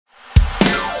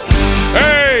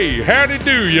howdy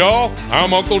do, y'all.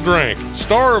 I'm Uncle Drank,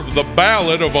 star of The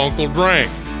Ballad of Uncle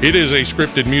Drank. It is a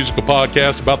scripted musical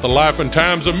podcast about the life and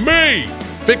times of me,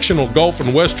 fictional golf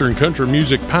and western country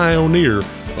music pioneer,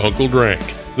 Uncle Drank.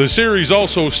 The series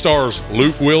also stars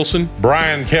Luke Wilson,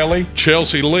 Brian Kelly,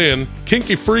 Chelsea Lynn,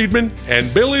 Kinky Friedman,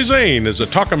 and Billy Zane as a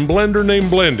talking blender named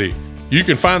Blendy. You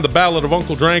can find The Ballad of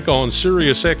Uncle Drank on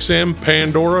SiriusXM,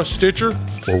 Pandora, Stitcher,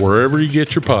 or wherever you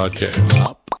get your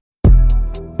podcasts.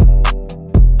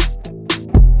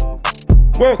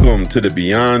 Welcome to the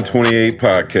Beyond 28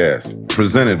 podcast,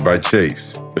 presented by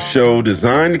Chase, a show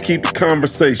designed to keep the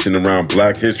conversation around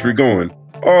Black history going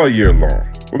all year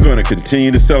long. We're going to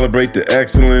continue to celebrate the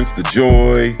excellence, the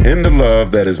joy, and the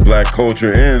love that is Black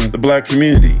culture and the Black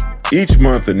community. Each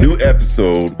month, a new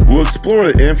episode will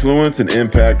explore the influence and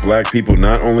impact Black people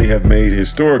not only have made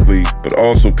historically, but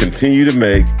also continue to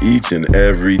make each and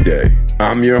every day.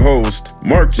 I'm your host,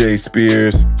 Mark J.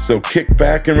 Spears, so kick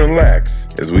back and relax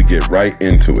as we get right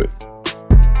into it.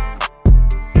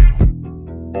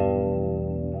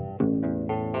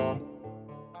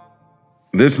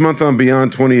 This month on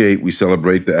Beyond 28, we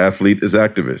celebrate the athlete as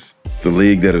activist. The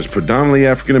league that is predominantly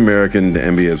African American, the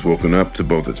NBA has woken up to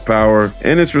both its power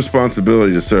and its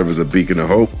responsibility to serve as a beacon of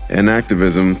hope and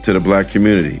activism to the Black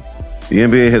community. The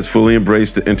NBA has fully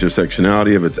embraced the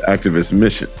intersectionality of its activist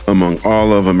mission. Among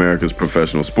all of America's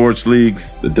professional sports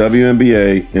leagues, the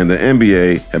WNBA and the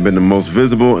NBA have been the most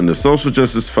visible in the social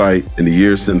justice fight in the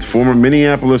years since former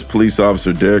Minneapolis police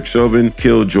officer Derek Chauvin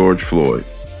killed George Floyd.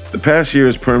 The past year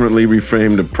has permanently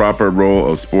reframed the proper role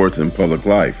of sports in public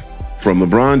life. From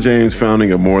LeBron James'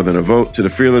 founding of More Than a Vote to the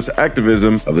fearless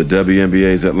activism of the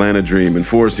WNBA's Atlanta Dream in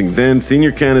forcing then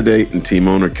senior candidate and team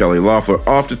owner Kelly Loeffler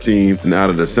off the team and out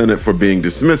of the Senate for being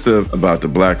dismissive about the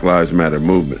Black Lives Matter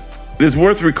movement. It is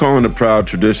worth recalling the proud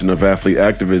tradition of athlete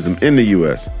activism in the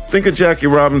U.S. Think of Jackie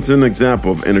Robinson's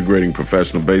example of integrating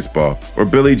professional baseball, or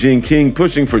Billie Jean King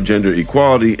pushing for gender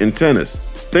equality in tennis.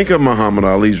 Think of Muhammad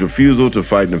Ali's refusal to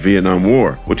fight in the Vietnam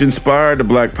War, which inspired the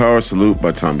Black Power salute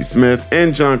by Tommie Smith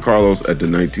and John Carlos at the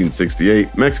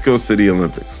 1968 Mexico City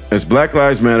Olympics. As Black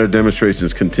Lives Matter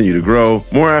demonstrations continue to grow,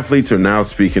 more athletes are now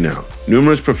speaking out.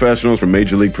 Numerous professionals from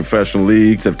Major League professional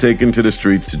leagues have taken to the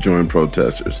streets to join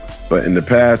protesters. But in the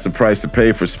past, the price to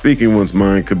pay for speaking one's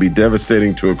mind could be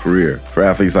devastating to a career. For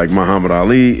athletes like Muhammad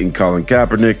Ali and Colin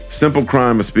Kaepernick, simple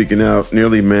crime of speaking out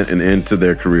nearly meant an end to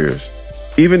their careers.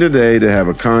 Even today, to have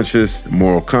a conscious,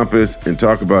 moral compass and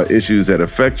talk about issues that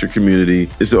affect your community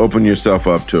is to open yourself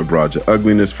up to a broad of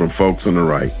ugliness from folks on the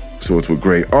right. So it's with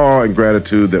great awe and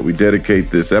gratitude that we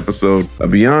dedicate this episode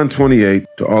of Beyond 28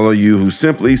 to all of you who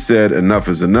simply said enough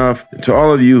is enough, and to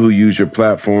all of you who use your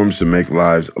platforms to make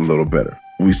lives a little better.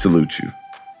 We salute you.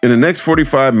 In the next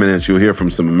 45 minutes, you'll hear from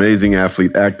some amazing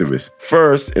athlete activists.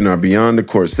 First, in our Beyond the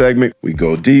Court segment, we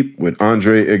go deep with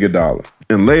Andre Iguodala.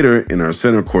 And later, in our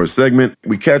Center Court segment,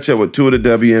 we catch up with two of the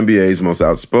WNBA's most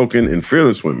outspoken and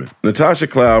fearless women, Natasha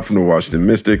Cloud from the Washington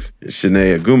Mystics and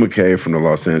Chiney Ogwumike from the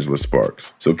Los Angeles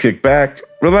Sparks. So kick back,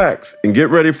 relax, and get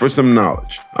ready for some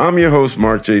knowledge. I'm your host,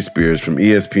 Mark J. Spears from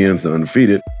ESPN's The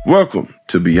Undefeated. Welcome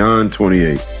to Beyond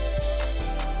 28.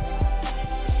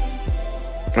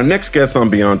 Our next guest on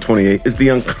Beyond 28 is the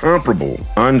incomparable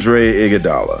Andre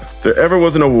Iguodala. If there ever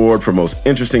was an award for most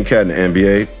interesting cat in the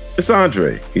NBA, it's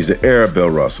Andre. He's the heir of Bill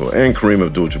Russell and Kareem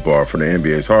Abdul-Jabbar for the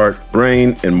NBA's heart,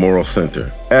 brain, and moral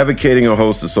center, advocating a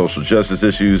host of social justice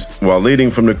issues while leading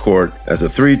from the court as a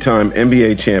three-time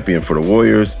NBA champion for the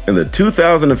Warriors and the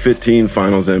 2015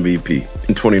 Finals MVP.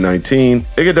 In 2019,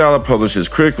 Iguodala published his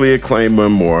critically acclaimed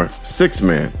memoir, Sixth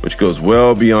Man, which goes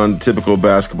well beyond typical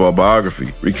basketball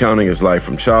biography, recounting his life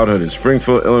from childhood in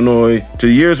Springfield, Illinois, to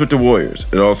years with the Warriors.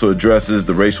 It also addresses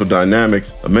the racial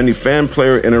dynamics of many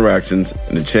fan-player interactions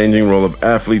and the changing role of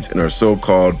athletes in our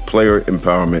so-called player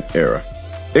empowerment era.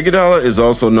 Iguodala is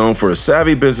also known for his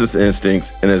savvy business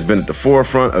instincts and has been at the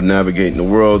forefront of navigating the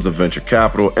worlds of venture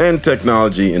capital and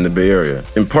technology in the Bay Area.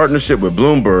 In partnership with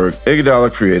Bloomberg,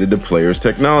 Iguodala created the Players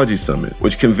Technology Summit,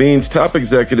 which convenes top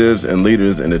executives and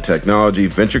leaders in the technology,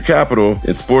 venture capital,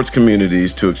 and sports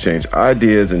communities to exchange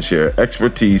ideas and share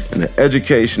expertise in an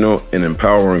educational and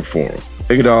empowering forum.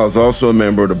 Iguodala is also a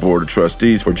member of the board of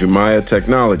trustees for Jumia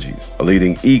Technologies, a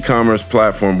leading e-commerce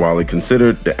platform widely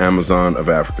considered the Amazon of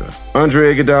Africa.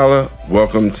 Andre Iguodala,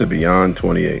 welcome to Beyond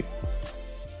 28.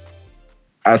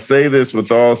 I say this with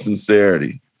all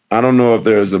sincerity. I don't know if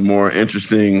there's a more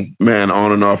interesting man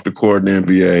on and off the court in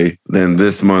the NBA than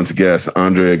this month's guest,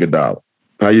 Andre Iguodala.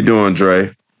 How you doing,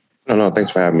 Dre? No,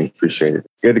 thanks for having me. Appreciate it.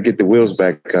 Good to get the wheels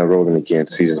back rolling again.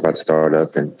 The season's about to start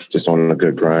up and just on a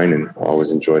good grind, and always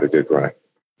enjoyed a good grind.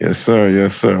 Yes, sir.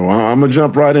 Yes, sir. Well, I'm going to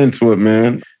jump right into it,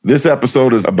 man. This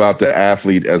episode is about the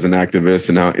athlete as an activist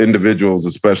and how individuals,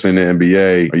 especially in the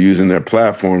NBA, are using their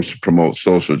platforms to promote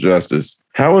social justice.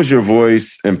 How has your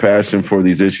voice and passion for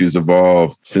these issues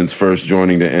evolved since first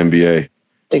joining the NBA? I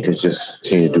think it's just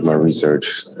continue to do my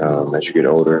research. As you get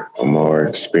older, more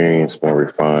experienced, more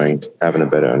refined, having a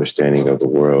better understanding of the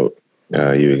world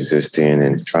you exist in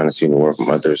and trying to see the world from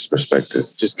others' perspective.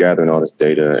 Just gathering all this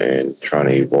data and trying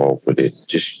to evolve with it.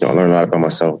 Just learn a lot about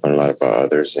myself, learn a lot about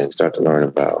others, and start to learn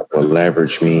about what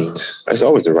leverage means. It's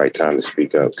always the right time to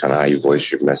speak up, kind of how you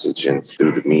voice your message and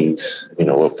through the means,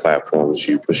 what platforms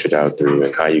you push it out through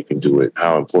and how you can do it,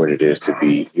 how important it is to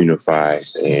be unified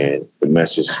and the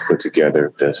message is put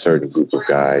together to a certain group of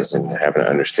guys and having an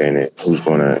understanding who's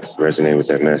going to resonate with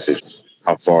that message.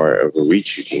 How far of a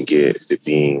reach you can get to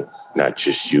being not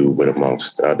just you, but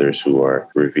amongst others who are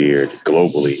revered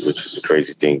globally, which is a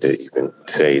crazy thing to even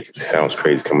say. It sounds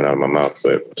crazy coming out of my mouth,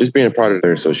 but just being a part of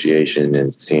their association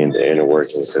and seeing the inner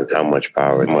workings of how much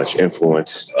power, how much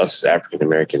influence us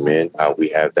African-American men, how we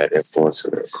have that influence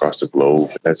across the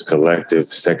globe. As a collective,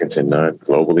 second to none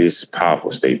globally, it's a powerful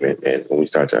statement. And when we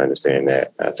start to understand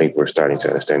that, I think we're starting to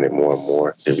understand it more and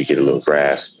more. Then we get a little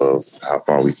grasp of how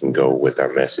far we can go with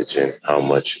our message and how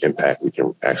much impact we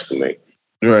can actually make.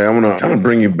 Right. I want to kind of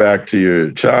bring you back to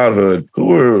your childhood. Who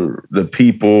were the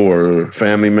people or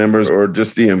family members or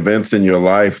just the events in your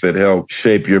life that helped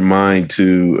shape your mind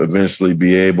to eventually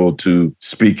be able to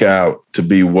speak out, to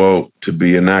be woke, to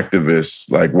be an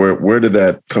activist? Like, where did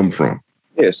that come from?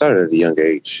 Yeah, it started at a young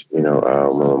age.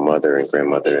 My mother and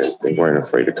grandmother, they weren't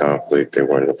afraid of conflict. They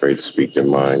weren't afraid to speak their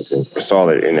minds. And I saw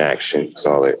it in action.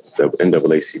 Saw it. The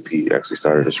NAACP actually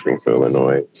started in Springfield,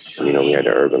 Illinois. We had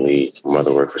the Urban League. My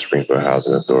mother worked for Springfield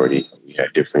Housing Authority. We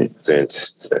had different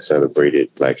events that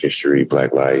celebrated Black history,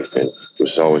 Black life, and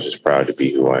was always just proud to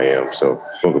be who I am. So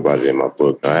I spoke about it in my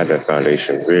book. I had that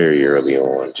foundation very early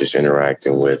on, just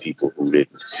interacting with people who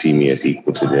didn't see me as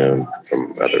equal to them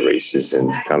from other races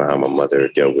and kind of how my mother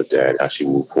dealt with that, how she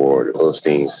moved forward. Those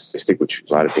things, they stick with you.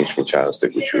 A lot of things from childhood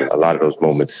stick with you. A lot of those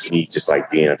moments, me just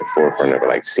like being at the forefront of it,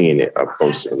 like seeing it up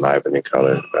close and live and in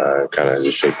color, kind of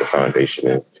just shaped the foundation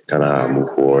and kind of how I move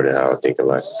forward and how I think in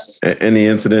life. Any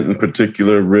incident in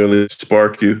particular really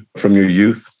sparked you from your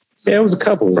youth? Yeah, it was a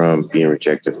couple, from being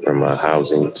rejected from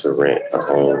housing to rent a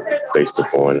home based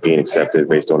upon being accepted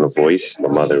based on a voice. My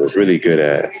mother was really good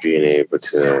at being able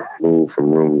to move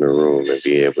from room to room and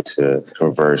be able to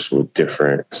converse with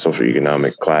different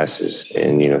socioeconomic classes.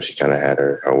 And, she kind of had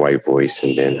her white voice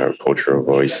and then her cultural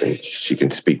voice, and she can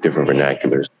speak different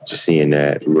vernaculars. Just seeing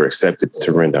that we were accepted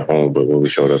to rent a home, but when we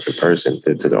showed up in person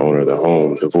to the owner of the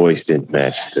home, the voice didn't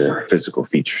match the physical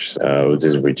features. It was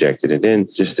just rejected. And then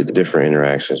just the different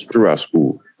interactions throughout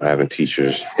school, having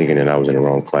teachers thinking that I was in the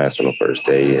wrong class on the first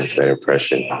day, and that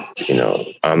impression,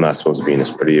 I'm not supposed to be in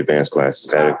this pretty advanced class.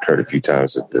 That occurred a few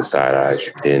times at the side eyes.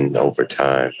 Then over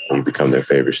time, you become their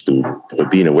favorite student. But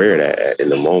being aware of that in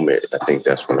the moment, I think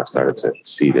that's when I started to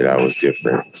see that I was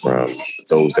different from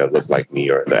those that looked like me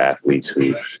or the athletes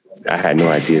who I had no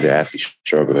idea that athletes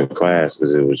struggle in class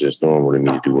because it was just normal to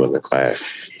me to do well in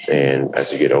class. And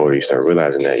as you get older, you start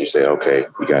realizing that. You say, okay,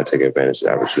 you got to take advantage of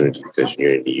the opportunity because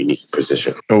you're in a unique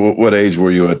position. What age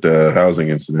were you at the housing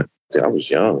incident? I was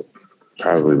young,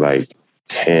 probably like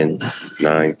 10,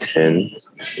 9, 10.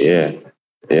 Yeah,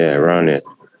 around it.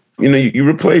 You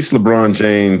replaced LeBron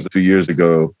James 2 years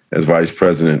ago as vice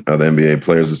president of the NBA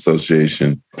Players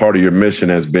Association. Part of your mission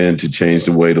has been to change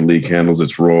the way the league handles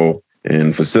its role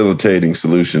in facilitating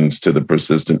solutions to the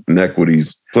persistent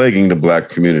inequities plaguing the Black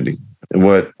community. In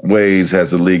what ways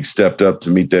has the league stepped up to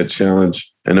meet that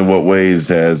challenge? And in what ways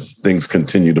has things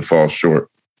continued to fall short?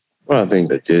 Well, I think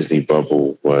the Disney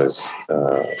bubble was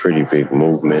a pretty big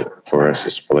movement for us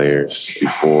as players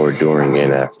before, during,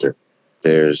 and after.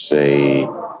 There's a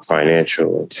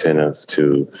financial incentive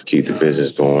to keep the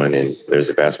business going, and there's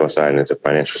a basketball side and there's a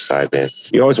financial side. And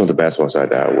you always want the basketball side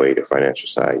to outweigh the financial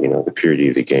side. The purity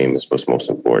of the game is what's most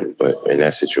important. But in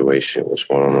that situation, what's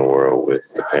going on in the world with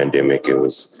the pandemic, it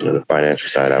was the financial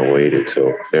side outweighed it.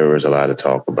 So there was a lot of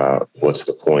talk about what's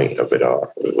the point of it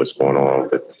all, what's going on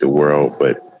with the world.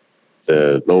 But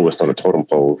the lowest on the totem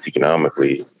pole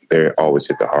economically they're always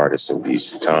hit the hardest in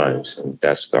these times. And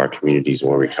that's our communities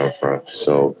and where we come from.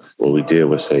 So what we did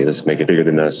was say, let's make it bigger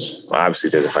than us.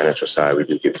 Obviously, there's a financial side. We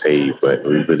do get paid, but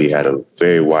we really had a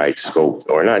very wide scope,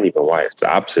 or not even wide. It's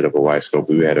the opposite of a wide scope.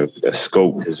 We had a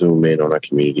scope to zoom in on our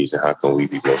communities and how can we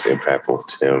be most impactful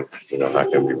to them. You know, how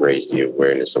can we raise the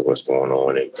awareness of what's going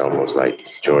on? And it's almost like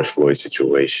George Floyd's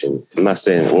situation. I'm not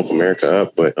saying it woke America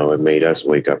up, but it made us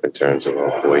wake up in terms of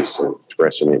our voice and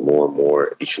expressing it more and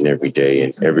more each and every day.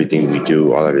 And everything we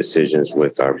do, all our decisions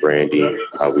with our branding,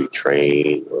 how we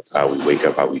train, how we wake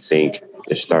up, how we think,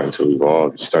 it's starting to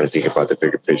evolve. It's starting to think about the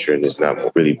bigger picture, and it's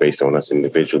not really based on us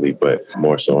individually, but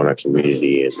more so on our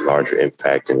community and larger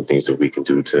impact and things that we can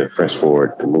do to press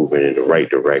forward and move in the right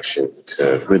direction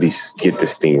to really get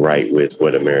this thing right with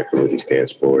what America really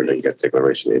stands for. You got the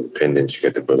Declaration of Independence, you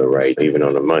got the Bill of Rights. Even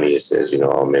on the money, it says,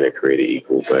 all men are created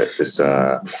equal, but it's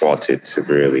faulted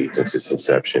severely since its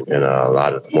inception and a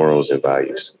lot of morals and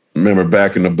values. Remember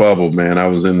back in the bubble, man, I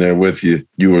was in there with you.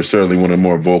 You were certainly one of the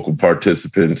more vocal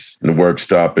participants in the work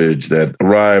stoppage that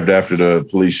arrived after the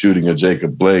police shooting of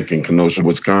Jacob Blake in Kenosha,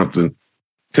 Wisconsin.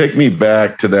 Take me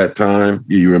back to that time.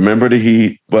 You remember the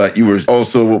heat, but you were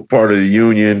also part of the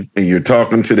union and you're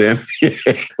talking to them.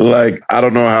 Like, I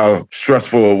don't know how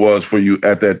stressful it was for you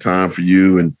at that time, for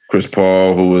you and Chris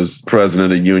Paul, who was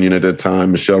president of the union at that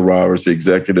time, Michelle Roberts, the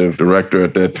executive director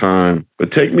at that time.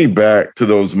 But take me back to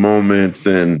those moments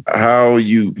and how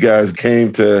you guys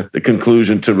came to the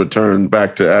conclusion to return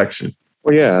back to action.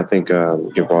 Well, yeah, I think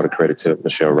give all the credit to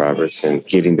Michelle Roberts and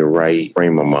getting the right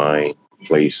frame of mind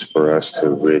place for us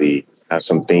to really have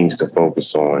some things to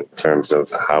focus on in terms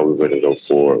of how we're going to go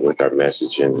forward with our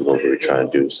message and what we're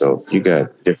trying to do. So you got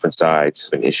different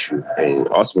sides of an issue, and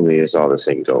ultimately it's all the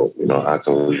same goal. How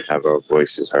can we have our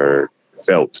voices heard,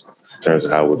 felt, in terms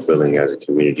of how we're feeling as a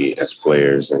community, as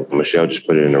players. And Michelle just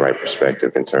put it in the right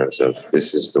perspective in terms of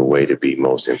this is the way to be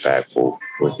most impactful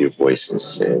with your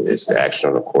voices, and it's the action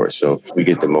on the court. So we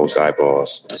get the most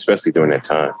eyeballs, especially during that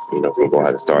time. Football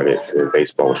hadn't started, and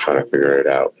baseball was trying to figure it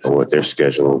out with their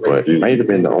schedule. But we might have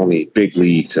been the only big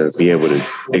league to be able to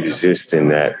exist in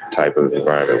that type of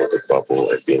environment with the bubble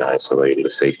and being isolated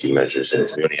with safety measures.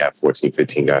 And we only have 14,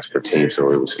 15 guys per team,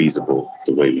 so it was feasible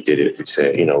the way we did it. We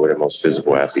said, we're the most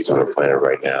physical athletes on the planet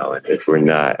right now. And if we're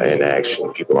not in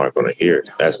action, people aren't going to hear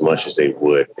it as much as they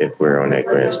would if we're on that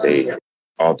grand stage.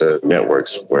 All the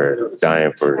networks were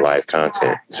dying for live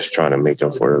content, just trying to make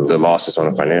up for the losses on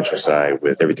the financial side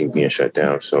with everything being shut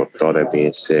down. So with all that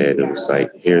being said, it was like,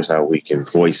 here's how we can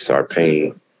voice our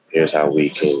pain. Here's how we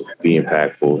can be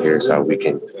impactful. Here's how we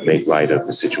can make light of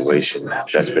the situation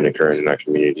that's been occurring in our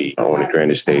community on the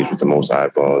grandest stage with the most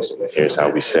eyeballs. Here's how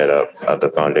we set up the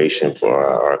foundation for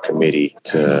our committee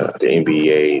to the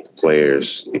NBA, the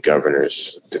players, the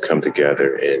governors to come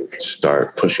together and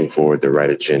start pushing forward the right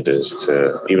agendas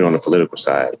to, even on the political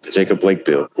side, the Jacob Blake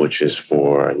bill, which is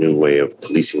for a new way of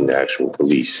policing the actual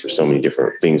police. There's so many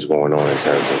different things going on in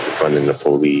terms of defunding the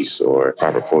police or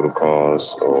proper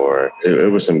protocols, or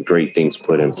it was some great things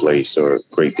put in place or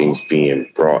great things being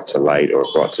brought to light or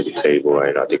brought to the table.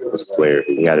 And I think it was a player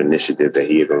who had an initiative that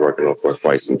he had been working on for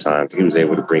quite some time. He was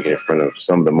able to bring it in front of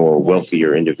some of the more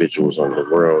wealthier individuals on the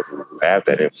world who have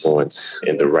that influence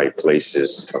in the right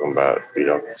places, talking about,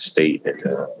 the state and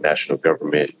the national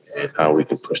government, and how we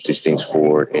can push these things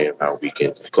forward and how we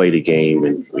can play the game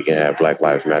and we can have Black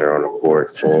Lives Matter on the court,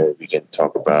 or we can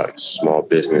talk about small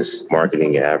business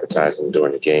marketing and advertising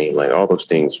during the game. Like all those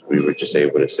things, we were just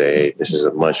able to say, this is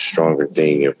a much stronger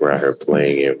thing if we're out here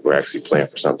playing and we're actually playing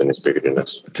for something that's bigger than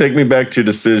us. Take me back to your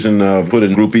decision of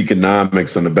putting group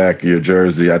economics on the back of your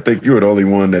jersey. I think you were the only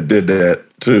one that did that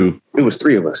too. It was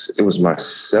three of us. It was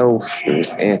myself, it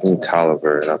was Anthony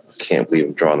Tolliver, and I can't believe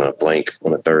I'm drawing a blank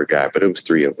on the third guy, but it was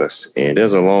three of us. And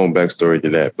there's a long backstory to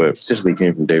that, but essentially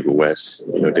came from David West.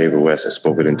 David West had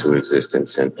spoken into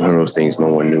existence, and one of those things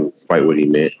no one knew quite what he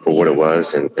meant or what it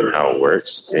was and how it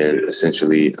works. And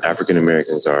essentially, African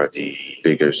Americans are the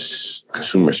biggest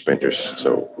consumer spenders.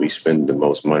 So we spend the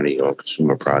most money on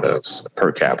consumer products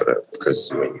per capita,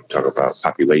 because when you talk about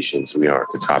populations, we aren't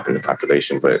the top in the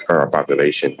population, but per our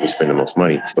population, we spend the most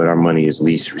money, but our money is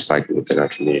least recycled within our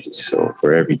community. So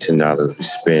for every $10 we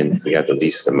spend, we have the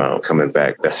least amount coming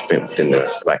back that's spent within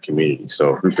the Black community.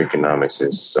 So group economics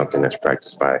is something that's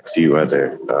practiced by a few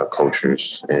other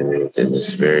cultures, and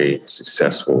it's very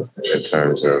successful in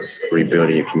terms of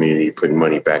rebuilding your community, putting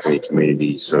money back in your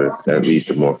community. So that leads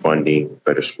to more funding,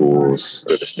 better schools,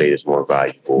 where the state is more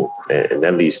valuable, and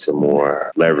that leads to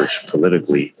more leverage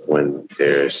politically when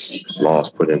there's laws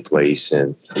put in place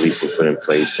and policing put in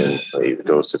place and and even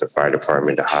goes to the fire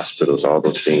department, the hospitals, all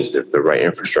those things, the right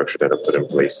infrastructure that are put in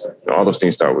place. All those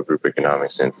things start with group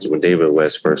economics. And when David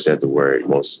West first said the word,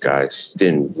 most guys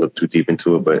didn't look too deep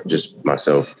into it, but just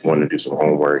myself wanted to do some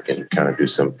homework and kind of do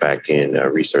some back-end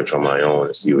research on my own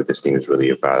and see what this thing is really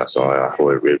about. I saw how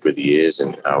it really is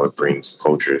and how it brings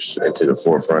cultures into the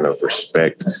forefront of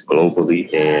respect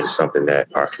globally, and something that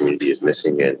our community is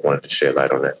missing, and wanted to shed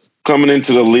light on that. Coming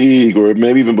into the league, or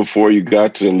maybe even before you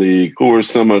got to the league, who are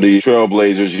some of the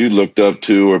trailblazers you looked up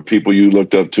to or people you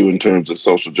looked up to in terms of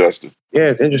social justice? Yeah,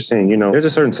 it's interesting. There's a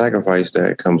certain sacrifice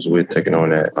that comes with taking on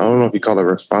that. I don't know if you call it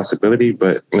responsibility,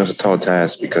 but it's a tall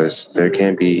task because there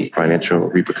can be financial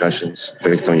repercussions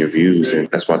based on your views. And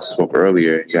that's why I spoke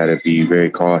earlier. You got to be very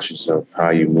cautious of how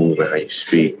you move and how you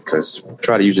speak, because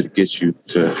try to use it to get you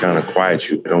to kind of quiet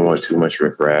you. You don't want too much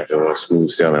riffraff. You don't want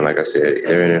smooth sailing. Like I said,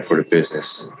 they're in it for the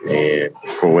business. And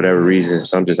for whatever reason,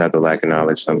 some just have the lack of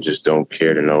knowledge. Some just don't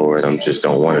care to know, or some just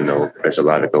don't want to know. There's a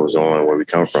lot that goes on where we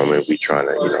come from, and we trying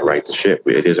to, right the ship.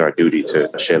 It is our duty to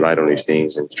shed light on these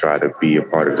things and try to be a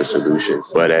part of the solution.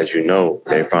 But as you know,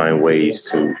 they find ways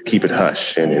to keep it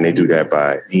hush, and they do that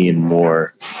by being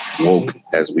more woke,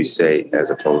 as we say, as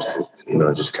opposed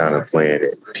to, just kind of playing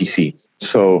it PC.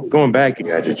 So going back, you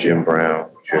had your Jim Brown,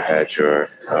 you had your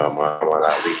Muhammad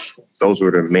Ali. Those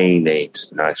were the main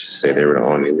names, not just to say they were the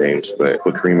only names, but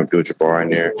put Kareem Abdul-Jabbar in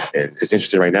there. And it's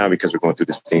interesting right now because we're going through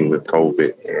this thing with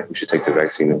COVID, and who should take the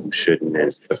vaccine and who shouldn't.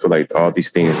 And I feel like all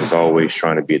these things is always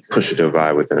trying to be push a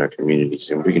divide within our communities.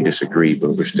 And we can disagree,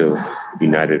 but we're still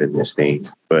united in this thing.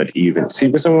 But even see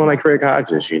with someone like Craig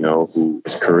Hodges, who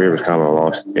his career was kind of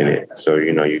lost in it. So,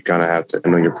 you kind of have to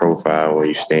know your profile, where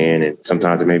you stand. And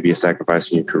sometimes it may be a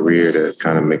sacrifice in your career to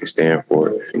kind of make a stand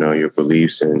for, your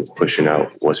beliefs and pushing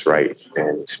out what's right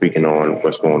and speaking on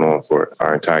what's going on for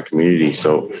our entire community.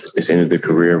 So it's ended the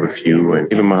career of a few.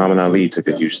 And even Muhammad Ali took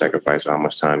a huge sacrifice on how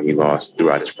much time he lost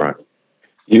throughout his prime.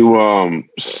 You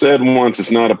said once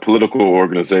it's not a political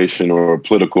organization or a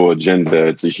political agenda,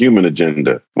 it's a human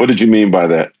agenda. What did you mean by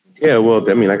that? Yeah, well,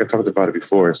 like I talked about it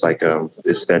before, it's like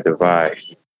it's that divide.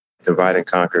 Divide and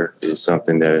conquer is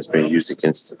something that has been used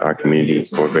against our community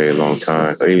for a very long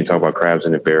time. I even talk about crabs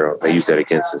in the barrel. They use that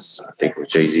against us. I think what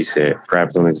Jay-Z said,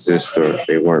 crabs don't exist, or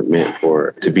they weren't meant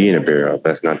to be in a barrel.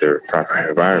 That's not their proper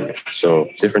environment. So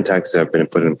different tactics have been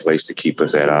put in place to keep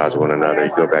us at odds with one another.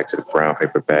 You go back to the brown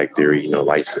paper bag theory,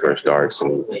 lights versus darks,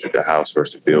 and the house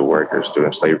versus the field workers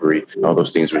during slavery. All those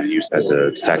things were used as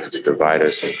a tactic to divide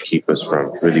us and keep us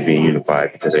from really being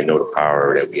unified, because they know the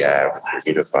power that we have when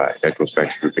we're unified. That goes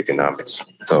back to group economics.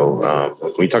 So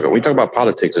when we talk about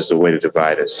politics, it's a way to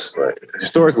divide us. But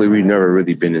historically, we've never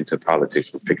really been into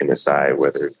politics. We're picking a side,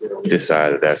 whether this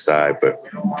side or that side. But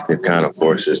it kind of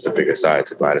forced us to pick a side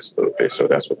to divide us a little bit. So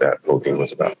that's what that whole thing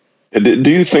was about. Do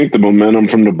you think the momentum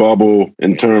from the bubble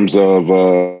in terms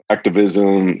of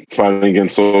activism, fighting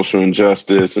against social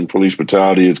injustice and police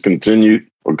brutality has continued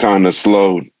or kind of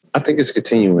slowed? I think it's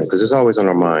continuing because it's always on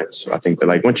our minds. I think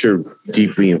that once you're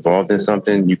deeply involved in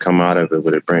something, you come out of it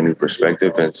with a brand new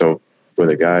perspective. And so for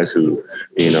the guys who,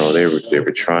 they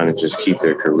were trying to just keep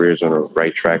their careers on the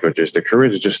right track, or just their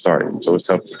careers are just starting. So it's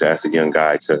tough to ask a young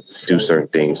guy to do certain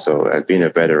things. So as being a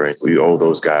veteran, we owe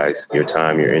those guys your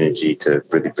time, your energy to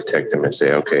really protect them and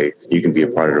say, okay, you can be a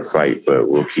part of the fight, but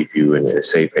we'll keep you in a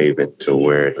safe haven to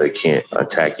where they can't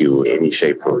attack you in any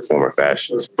shape or form or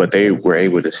fashion. But they were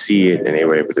able to see it and they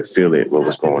were able to feel it, what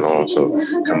was going on. So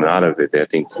coming out of it, I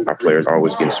think our players are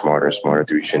always getting smarter and smarter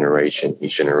through each generation.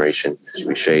 Each generation,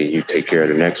 we say you take care of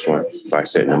the next one by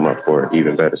setting them up for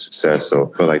even better success.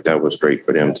 So I feel like that was great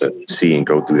for them to see and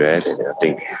go through that. And I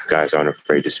think guys aren't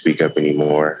afraid to speak up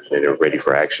anymore, and they're ready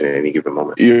for action at any given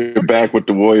moment. You're back with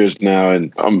the Warriors now,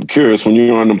 and I'm curious, when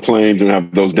you're on them planes and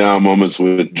have those down moments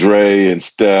with Dre and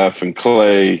Steph and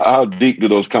Clay, how deep do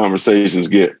those conversations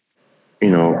get?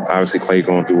 Obviously Clay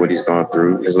going through what he's gone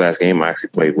through. His last game, I actually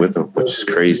played with him, which is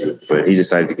crazy. But he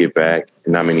decided to get back.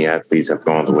 And not many athletes have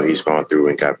gone through what he's gone through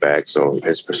and got back. So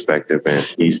his perspective, and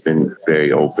he's been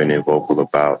very open and vocal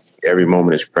about every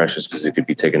moment is precious because it could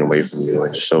be taken away from you.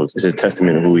 And just shows it's a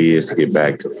testament of who he is to get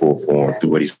back to full form through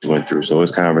what he's went through. So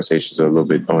his conversations are a little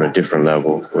bit on a different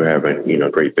level. We're having,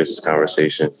 great business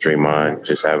conversation. Draymond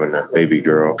just having a baby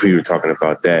girl. We were talking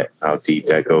about that, how deep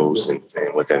that goes and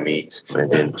what that means.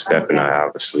 And then Steph and I,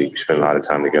 obviously, we spend a lot of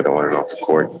time together on and off the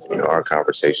court. Our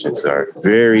conversations are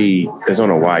it's on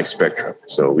a wide spectrum.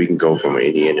 So we can go from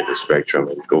any end of the spectrum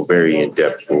and go very in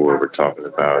depth with what we're talking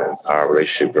about and our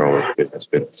relationship growing. It's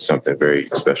been something very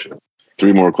special.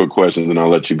 3 more quick questions and I'll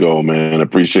let you go, man.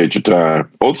 Appreciate your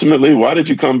time. Ultimately, why did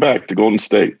you come back to Golden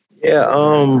State?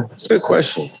 Yeah, it's a good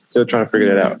question. Still trying to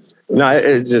figure that out. No,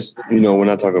 it's just, when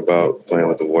I talk about playing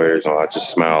with the Warriors, I just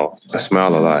smile. I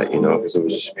smile a lot, because it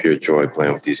was just pure joy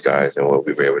playing with these guys and what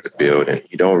we were able to build. And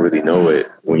you don't really know it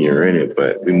when you're in it,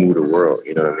 but we moved the world,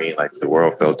 you know what I mean? Like the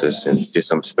world felt us and did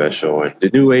something special. And the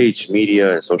new age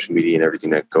media and social media and everything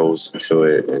that goes into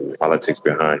it and politics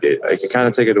behind it, I can kind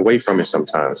of take it away from it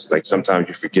sometimes. Like sometimes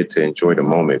you forget to enjoy the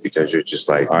moment because you're just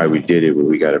like, all right, we did it, but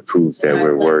we got to prove that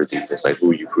we're worthy. It's like,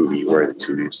 who are you proving you're worthy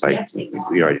to? It's like,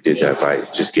 we already did that by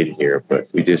just getting here, but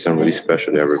we did something really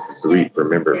special that we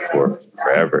remember for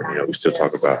forever. We still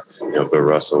talk about, Bill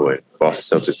Russell and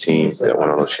Boston Celtics teams that won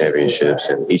all those championships,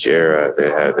 and each era they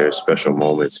had their special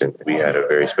moments, and we had a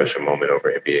very special moment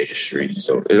over NBA history.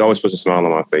 So it always puts a smile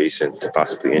on my face, and to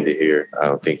possibly end it here, I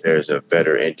don't think there's a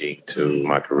better ending to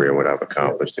my career and what I've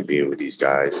accomplished than being with these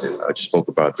guys. And I just spoke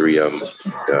about three of them.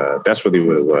 That's really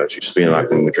what it was. Just being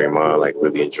locked in with Draymond, like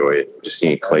really enjoy it. Just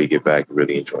seeing Clay get back,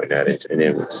 really enjoying that, and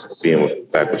then being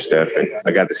back with Steph. And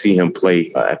I got to see him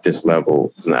play at this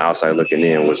level from the outside looking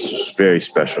in was very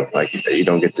special. Like you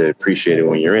don't get to appreciate it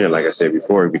when you're in it, like I said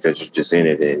before, because you're just in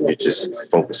it and you just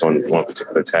focus on one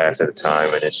particular task at a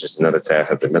time, and it's just another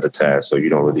task after another task. So you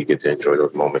don't really get to enjoy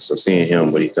those moments. So seeing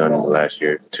him, what he's done in the last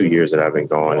 2 years that I've been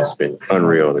gone, it's been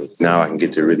unreal. And now I can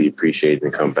get to really appreciate it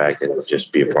and come back and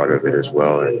just be a part of it as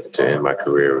well. And to end my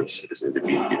career is to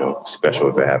be, special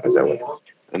if it happens that way.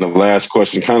 And the last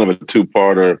question, kind of a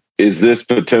two-parter. Is this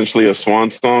potentially a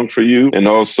swan song for you? And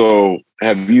also,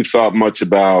 have you thought much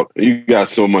about, you got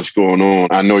so much going on,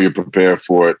 I know you're prepared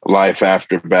for it, life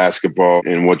after basketball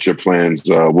and what your plans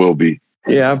will be?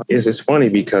 Yeah, it's funny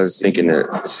because thinking to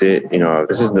sit,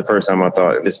 this isn't the first time I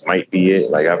thought this might be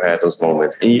it. Like I've had those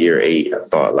moments in year 8. I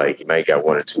thought like you might got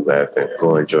 1 or 2 left and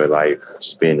go enjoy life.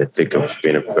 Just being in the thick of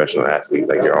being a professional athlete,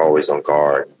 like you're always on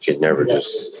guard. You can never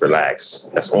just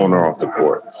relax. That's on or off the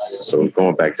court. So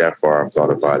going back that far, I've thought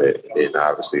about it. And then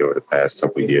obviously over the past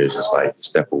couple of years, just like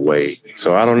step away.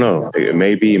 So I don't know. It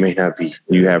may be, it may not be.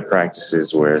 You have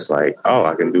practices where it's like, oh,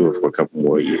 I can do it for a couple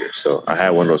more years. So I had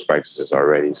one of those practices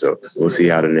already. So we'll see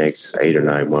how the next 8 or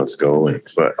 9 months go.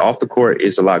 But off the court,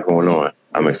 it's a lot going on.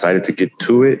 I'm excited to get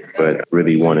to it, but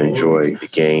really want to enjoy the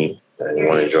game and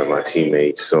want to enjoy my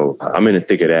teammates. So I'm in the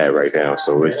thick of that right now.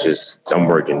 So it's just, I'm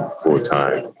working full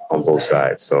time on both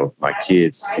sides. So my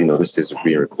kids, this is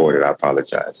being recorded. I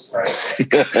apologize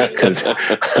because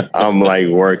I'm like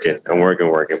working. I'm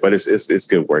working. But it's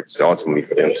good work. It's ultimately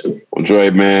for them too. Well, Dre,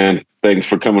 man, thanks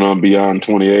for coming on Beyond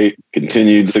 28.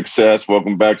 Continued success.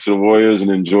 Welcome back to the Warriors and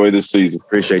enjoy this season.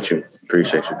 Appreciate you.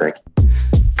 Thank you.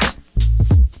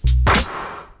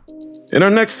 In our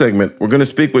next segment, we're going to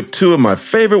speak with 2 of my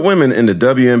favorite women in the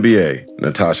WNBA,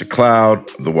 Natasha Cloud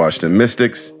of the Washington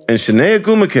Mystics and Chiney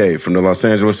Ogwumike from the Los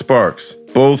Angeles Sparks.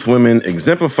 Both women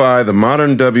exemplify the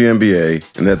modern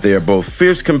WNBA in that they are both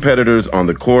fierce competitors on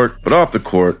the court, but off the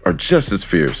court are just as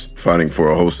fierce, fighting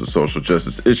for a host of social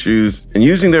justice issues and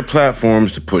using their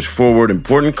platforms to push forward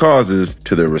important causes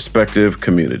to their respective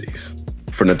communities.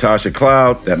 For Natasha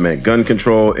Cloud, that meant gun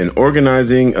control and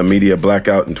organizing a media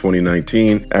blackout in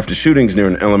 2019 after shootings near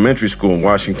an elementary school in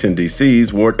Washington,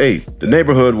 D.C.'s Ward 8, the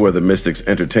neighborhood where the Mystics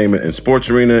Entertainment and Sports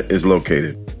Arena is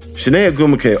located. Chiney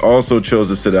Ogwumike also chose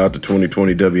to sit out the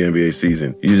 2020 WNBA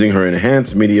season, using her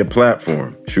enhanced media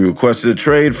platform. She requested a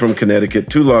trade from Connecticut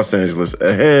to Los Angeles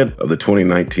ahead of the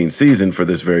 2019 season for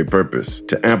this very purpose,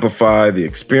 to amplify the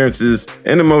experiences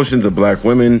and emotions of Black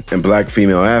women and Black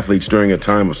female athletes during a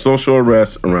time of social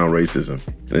unrest around racism.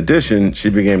 In addition, she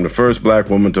became the first Black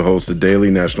woman to host a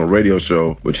daily national radio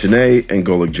show with Chiney and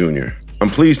Golic Jr. I'm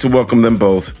pleased to welcome them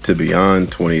both to Beyond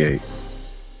 28.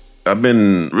 I've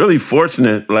been really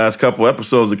fortunate the last couple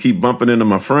episodes to keep bumping into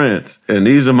my friends. And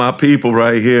these are my people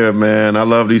right here, man. I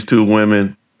love these 2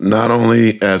 women, not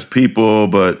only as people,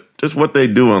 but just what they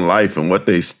do in life and what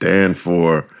they stand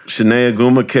for. Chiney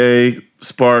Ogwumike,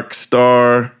 Spark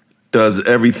star, does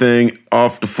everything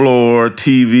off the floor,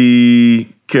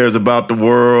 TV, cares about the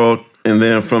world. And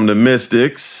then from the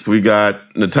Mystics, we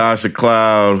got Natasha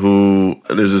Cloud, who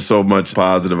there's just so much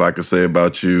positive I could say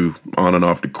about you on and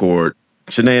off the court.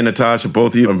 Chiney and Natasha,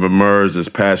 both of you have emerged as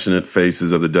passionate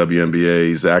faces of the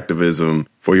WNBA's activism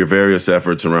for your various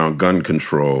efforts around gun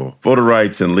control, voter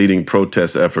rights, and leading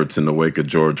protest efforts in the wake of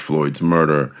George Floyd's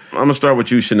murder. I'm going to start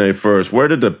with you, Chiney, first. Where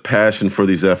did the passion for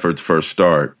these efforts first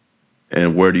start,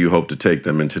 and where do you hope to take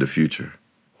them into the future?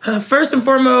 First and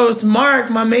foremost, Mark,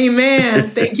 my main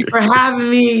man, thank you for having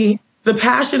me. The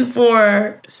passion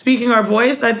for speaking our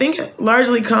voice, I think it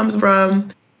largely comes from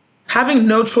having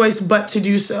no choice but to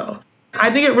do so. I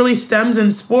think it really stems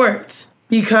in sports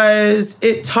because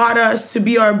it taught us to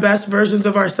be our best versions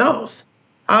of ourselves.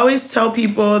 I always tell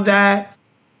people that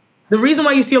The reason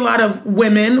why you see a lot of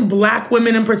women, Black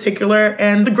women in particular,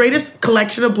 and the greatest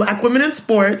collection of Black women in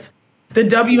sports, the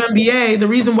WNBA, the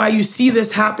reason why you see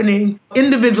this happening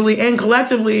individually and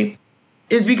collectively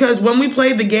is because when we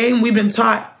played the game, we've been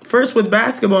taught, first with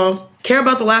basketball, care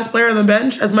about the last player on the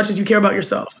bench as much as you care about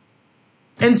yourself.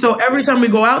 And so every time we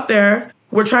go out there,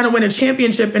 we're trying to win a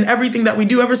championship in everything that we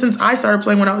do ever since I started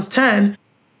playing when I was 10.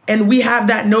 And we have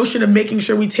that notion of making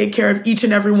sure we take care of each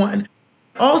and every one.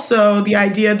 Also, the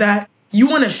idea that you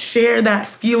want to share that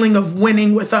feeling of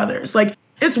winning with others. Like,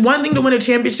 it's one thing to win a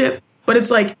championship, but it's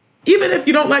like, even if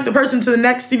you don't like the person to the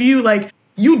next to you, like,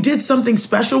 you did something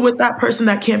special with that person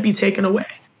that can't be taken away.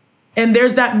 And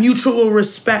there's that mutual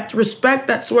respect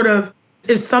that sort of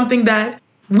is something that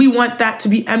we want that to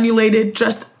be emulated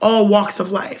just all walks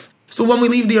of life. So when we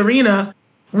leave the arena,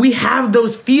 we have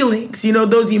those feelings, you know,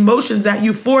 those emotions, that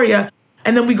euphoria.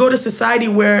 And then we go to society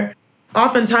where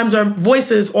oftentimes our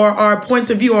voices or our points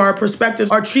of view or our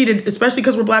perspectives are treated, especially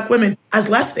because we're Black women, as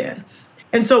less than.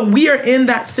 And so we are in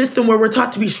that system where we're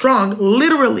taught to be strong,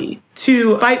 literally,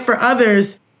 to fight for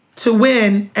others, to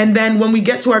win. And then when we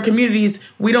get to our communities,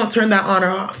 we don't turn that on or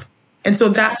off. And so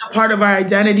that's a part of our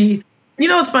identity. You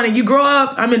know, it's funny. You grow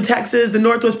up, I'm in Texas, the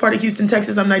northwest part of Houston,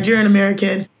 Texas. I'm Nigerian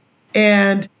American.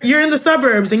 And you're in the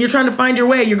suburbs and you're trying to find your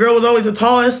way. Your girl was always the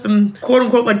tallest and quote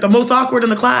unquote, like the most awkward in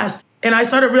the class. And I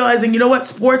started realizing, you know what?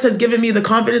 Sports has given me the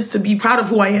confidence to be proud of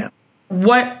who I am.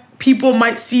 What people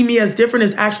might see me as different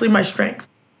is actually my strength.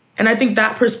 And I think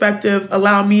that perspective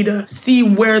allowed me to see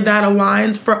where that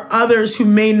aligns for others who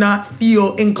may not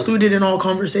feel included in all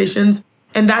conversations.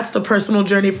 And that's the personal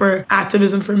journey for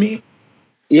activism for me.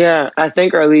 Yeah, I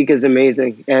think our league is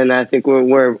amazing. And I think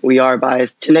we are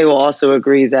biased. Chene will also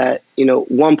agree that, you know,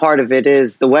 one part of it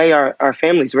is the way our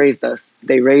families raised us.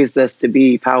 They raised us to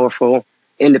be powerful,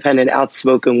 independent,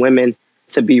 outspoken women,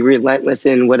 to be relentless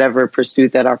in whatever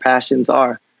pursuit that our passions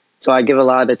are. So I give a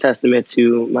lot of testament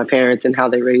to my parents and how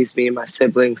they raised me and my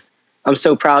siblings. I'm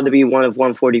so proud to be one of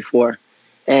 144.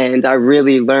 And I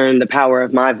really learned the power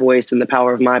of my voice and the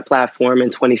power of my platform in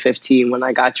 2015 when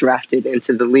I got drafted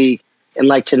into the league. And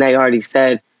like Chene already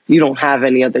said, you don't have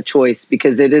any other choice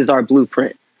because it is our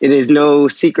blueprint. It is no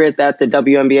secret that the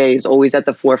WNBA is always at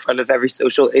the forefront of every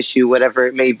social issue, whatever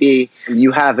it may be.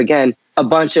 You have, again, a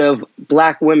bunch of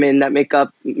Black women that make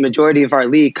up majority of our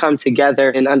league come together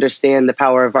and understand the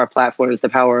power of our platforms, the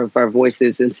power of our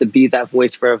voices, and to be that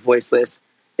voice for a voiceless.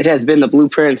 It has been the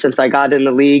blueprint since I got in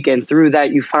the league, and through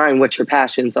that you find what your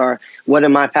passions are. What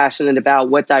am I passionate about?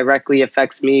 What directly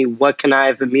affects me? What can I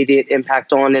have immediate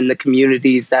impact on in the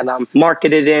communities that I'm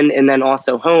marketed in, and then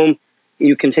also home?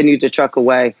 You continue to truck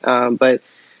away. But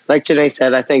like Chene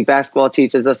said, I think basketball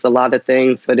teaches us a lot of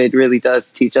things, but it really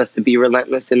does teach us to be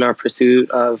relentless in our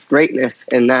pursuit of greatness,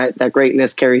 and that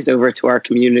greatness carries over to our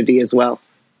community as well.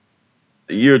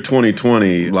 Year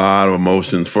 2020, a lot of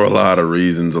emotions for a lot of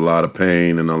reasons, a lot of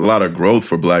pain, and a lot of growth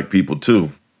for Black people,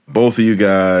 too. Both of you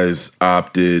guys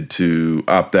opted to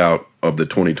opt out of the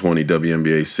 2020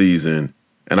 WNBA season.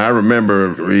 And I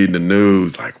remember reading the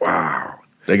news like, wow,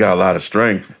 they got a lot of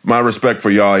strength. My respect for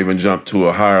y'all even jumped to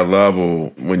a higher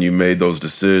level when you made those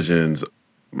decisions.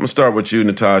 I'm going to start with you,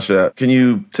 Natasha. Can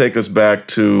you take us back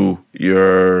to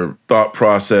your thought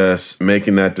process,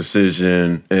 making that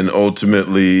decision, and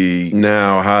ultimately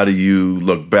now how do you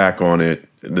look back on it,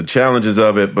 the challenges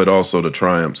of it, but also the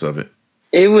triumphs of it?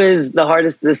 It was the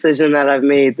hardest decision that I've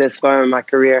made this far in my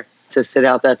career to sit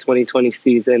out that 2020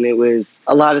 season. It was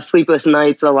a lot of sleepless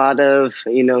nights, a lot of,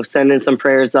 sending some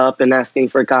prayers up and asking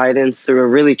for guidance through a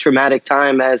really traumatic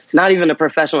time as not even a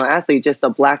professional athlete, just a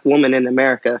Black woman in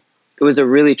America. It was a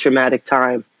really traumatic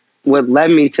time. What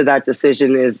led me to that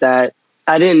decision is that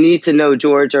I didn't need to know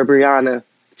George or Breonna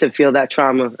to feel that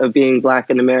trauma of being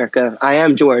Black in America. I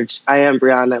am George. I am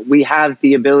Breonna. We have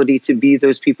the ability to be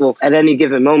those people at any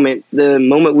given moment. The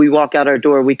moment we walk out our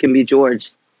door, we can be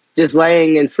George. Just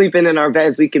laying and sleeping in our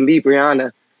beds, we can be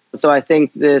Breonna. So I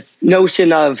think this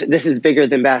notion of this is bigger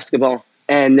than basketball,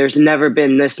 and there's never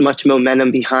been this much momentum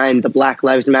behind the Black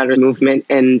Lives Matter movement,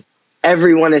 and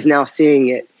everyone is now seeing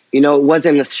it. It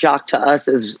wasn't a shock to us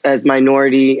as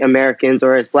minority Americans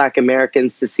or as Black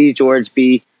Americans to see George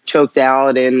be choked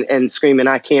out and screaming,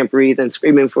 "I can't breathe," and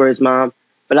screaming for his mom.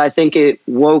 But I think it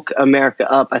woke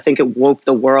America up. I think it woke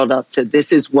the world up to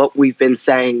this is what we've been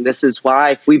saying. This is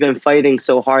why we've been fighting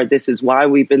so hard. This is why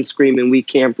we've been screaming, "We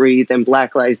can't breathe," and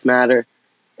Black Lives Matter.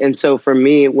 And so for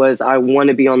me, it was I want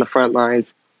to be on the front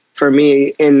lines. For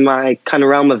me, in my kind of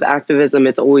realm of activism,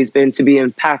 it's always been to be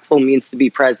impactful means to be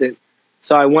present.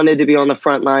 So I wanted to be on the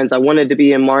front lines. I wanted to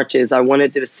be in marches. I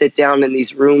wanted to sit down in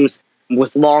these rooms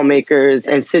with lawmakers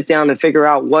and sit down and figure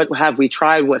out what have we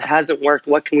tried, what hasn't worked,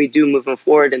 what can we do moving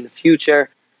forward in the future.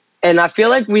 And I feel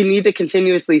like we need to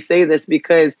continuously say this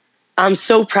because I'm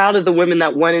so proud of the women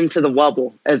that went into the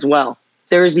bubble as well.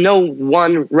 There is no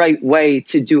one right way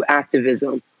to do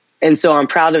activism. And so I'm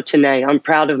proud of Chiney. I'm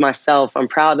proud of myself. I'm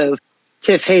proud of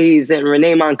Tiff Hayes and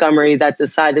Renee Montgomery that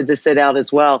decided to sit out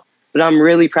as well. But I'm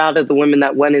really proud of the women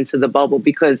that went into the bubble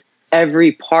because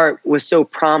every part was so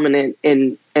prominent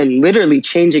in literally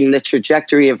changing the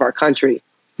trajectory of our country.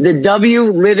 The W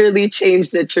literally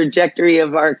changed the trajectory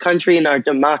of our country and our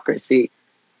democracy.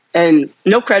 And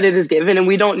no credit is given, and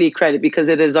we don't need credit because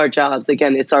it is our jobs.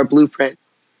 Again, it's our blueprint.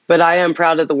 But I am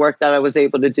proud of the work that I was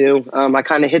able to do. I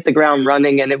kind of hit the ground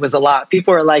running, and it was a lot.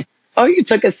 People are like, oh, you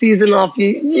took a season off.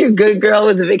 You're a good girl. It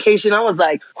was a vacation. I was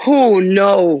like, oh,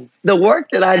 no. The work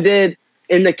that I did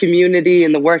in the community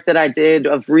and the work that I did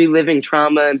of reliving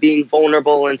trauma and being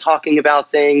vulnerable and talking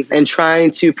about things and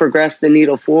trying to progress the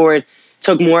needle forward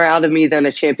took more out of me than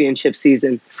a championship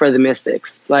season for the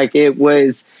Mystics. Like there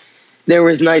was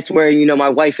nights where, my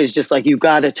wife is just like, you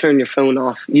got to turn your phone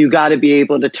off. You got to be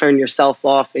able to turn yourself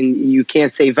off and you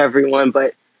can't save everyone.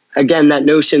 But again, that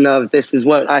notion of this is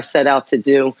what I set out to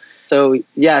do. So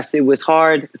yes, it was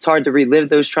hard. It's hard to relive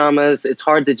those traumas. It's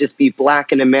hard to just be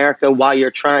Black in America while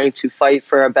you're trying to fight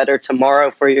for a better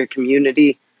tomorrow for your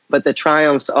community. But the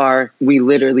triumphs are, we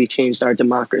literally changed our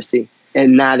democracy.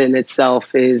 And that in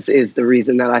itself is the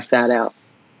reason that I sat out.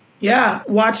 Yeah,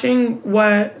 watching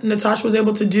what Natasha was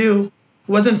able to do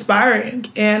was inspiring.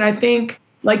 And I think,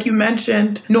 like you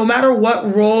mentioned, no matter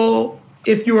what role,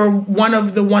 if you were one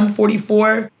of the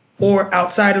 144 or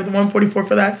outside of the 144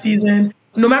 for that season,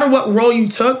 no matter what role you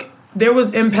took, there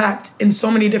was impact in so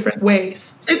many different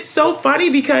ways. It's so funny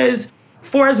because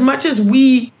for as much as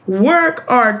we work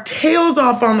our tails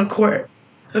off on the court,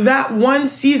 that one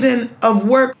season of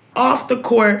work off the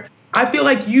court, I feel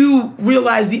like you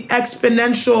realize the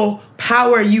exponential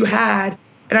power you had.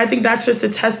 And I think that's just a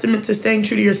testament to staying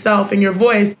true to yourself and your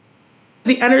voice.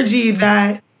 The energy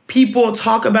that people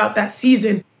talk about that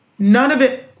season, none of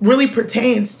it really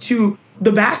pertains to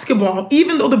the basketball.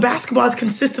 Even though the basketball has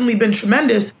consistently been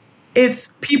tremendous, it's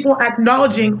people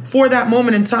acknowledging for that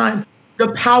moment in time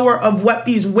the power of what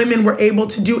these women were able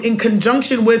to do in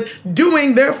conjunction with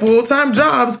doing their full-time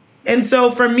jobs. And so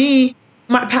for me,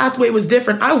 my pathway was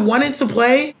different. I wanted to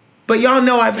play, but y'all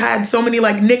know I've had so many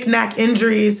knick-knack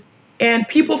injuries. And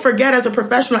people forget as a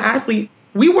professional athlete,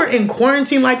 we were in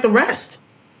quarantine like the rest.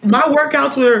 My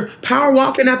workouts were power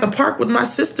walking at the park with my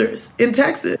sisters in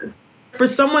Texas. For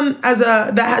someone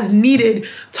that has needed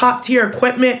top-tier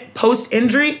equipment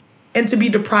post-injury and to be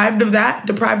deprived of that,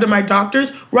 deprived of my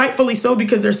doctors, rightfully so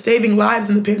because they're saving lives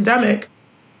in the pandemic,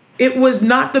 it was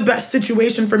not the best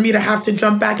situation for me to have to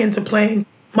jump back into playing.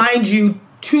 Mind you,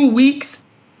 2 weeks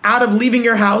out of leaving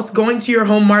your house, going to your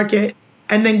home market,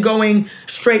 and then going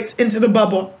straight into the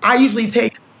bubble. I usually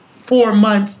take 4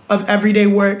 months of everyday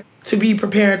work to be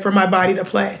prepared for my body to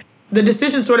play. The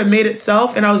decision sort of made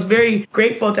itself, and I was very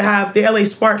grateful to have the LA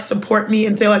Sparks support me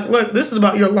and say, look, this is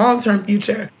about your long-term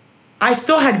future. I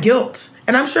still had guilt.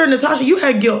 And I'm sure, Natasha, you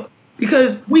had guilt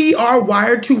because we are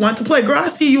wired to want to play. Girl, I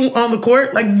see you on the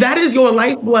court. That is your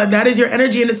lifeblood. That is your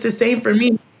energy, and it's the same for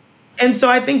me. And so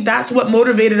I think that's what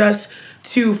motivated us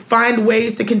to find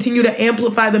ways to continue to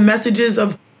amplify the messages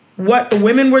of what the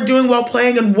women were doing while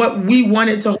playing and what we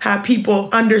wanted to have people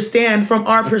understand from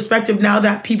our perspective now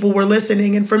that people were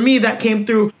listening. And for me, that came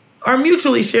through our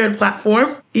mutually shared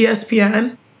platform,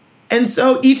 ESPN. And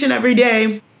so each and every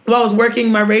day while I was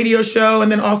working my radio show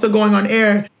and then also going on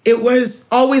air, it was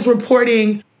always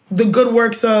reporting the good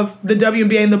works of the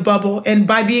WNBA and the bubble. And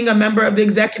by being a member of the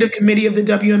executive committee of the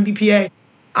WNBPA,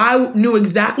 I knew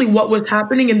exactly what was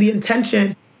happening and the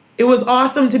intention. It was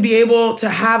awesome to be able to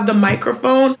have the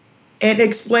microphone and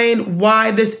explain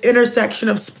why this intersection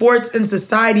of sports and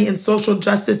society and social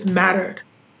justice mattered.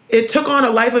 It took on a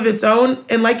life of its own.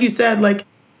 And like you said,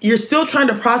 you're still trying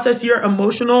to process your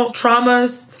emotional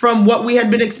traumas from what we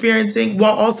had been experiencing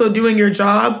while also doing your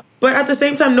job. But at the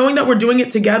same time, knowing that we're doing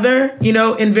it together,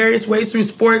 in various ways through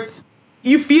sports,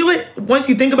 you feel it once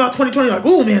you think about 2020,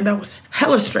 oh man, that was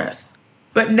hella stress.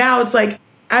 But now it's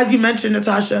as you mentioned,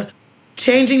 Natasha,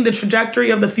 changing the trajectory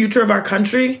of the future of our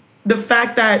country, the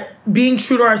fact that being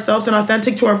true to ourselves and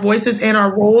authentic to our voices and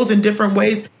our roles in different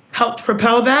ways helped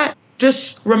propel that,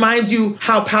 just reminds you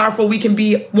how powerful we can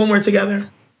be when we're together.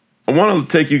 I want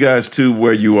to take you guys to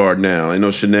where you are now. I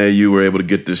know, Chiney, you were able to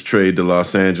get this trade to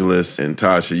Los Angeles, and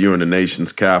Tasha, you're in the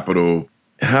nation's capital.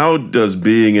 How does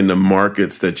being in the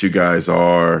markets that you guys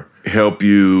are help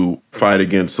you fight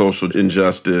against social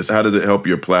injustice? How does it help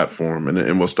your platform?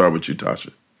 And we'll start with you,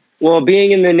 Tasha. Well,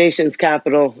 being in the nation's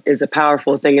capital is a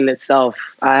powerful thing in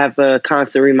itself. I have a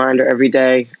constant reminder every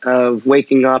day of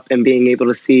waking up and being able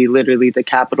to see literally the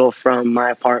Capitol from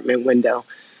my apartment window.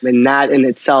 And that in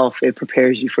itself, it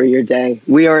prepares you for your day.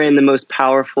 We are in the most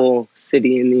powerful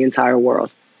city in the entire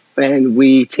world, and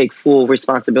we take full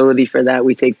responsibility for that.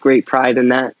 We take great pride in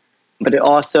that. But it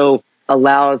also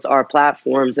allows our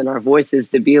platforms and our voices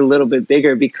to be a little bit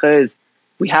bigger because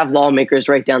we have lawmakers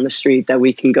right down the street that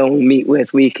we can go and meet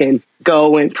with. We can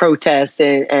go and protest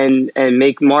and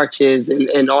make marches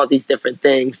and all these different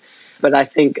things. But I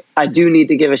think I do need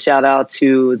to give a shout out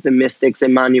to the Mystics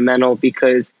and Monumental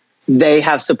because they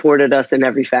have supported us in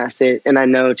every facet. And I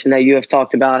know, Chiney, you have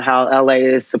talked about how LA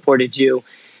has supported you.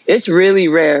 It's really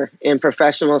rare in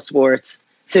professional sports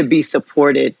to be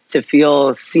supported, to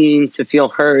feel seen, to feel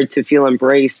heard, to feel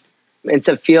embraced, and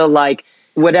to feel like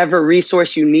whatever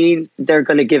resource you need, they're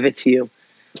going to give it to you.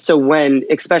 So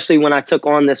especially when I took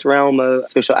on this realm of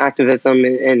social activism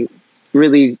and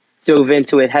really dove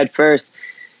into it head first,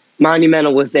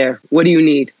 Monumental was there. What do you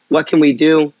need? What can we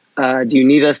do? Do you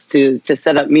need us to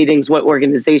set up meetings? What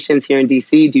organizations here in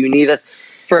DC do you need us?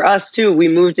 For us too, we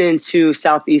moved into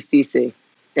Southeast DC.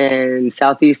 And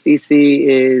Southeast DC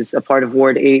is a part of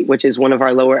Ward 8, which is one of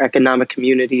our lower economic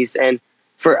communities. And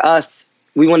for us,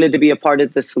 we wanted to be a part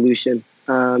of the solution.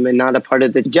 And not a part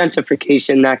of the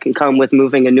gentrification that can come with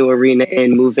moving a new arena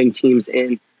and moving teams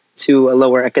in to a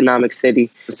lower economic city.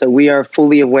 So we are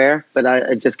fully aware, but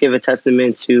I just give a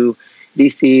testament to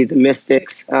DC, the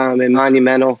Mystics, and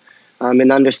Monumental,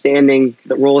 and understanding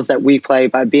the roles that we play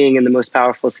by being in the most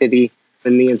powerful city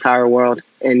in the entire world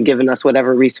and giving us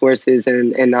whatever resources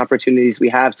and opportunities we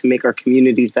have to make our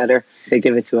communities better. They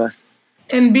give it to us.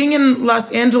 And being in Los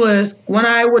Angeles, when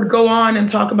I would go on and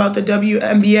talk about the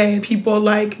WNBA, people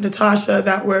like Natasha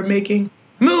that were making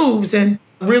moves and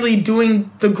really doing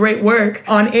the great work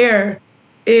on air,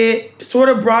 it sort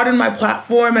of broadened my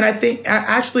platform. And I think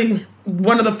actually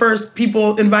one of the first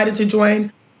people invited to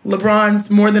join LeBron's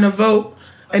More Than a Vote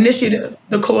initiative,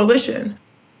 the coalition.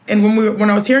 And when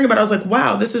I was hearing about it, I was like,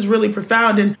 wow, this is really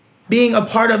profound. And being a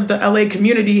part of the LA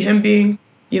community, him being,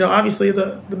 obviously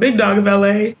the big dog of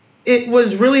LA, it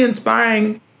was really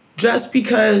inspiring just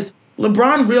because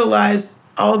LeBron realized,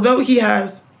 although he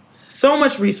has so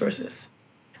much resources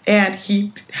and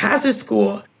he has his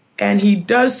school and he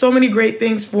does so many great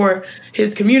things for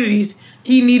his communities,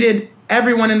 he needed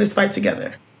everyone in this fight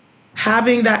together.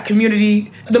 Having that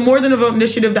community, the More Than a Vote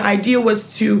initiative, the idea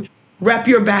was to rep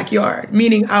your backyard,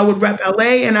 meaning I would rep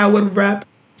LA and I would rep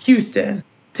Houston.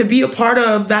 To be a part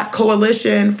of that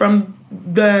coalition from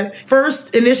the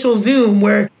first initial Zoom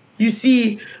where you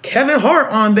see Kevin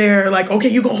Hart on there, like, okay,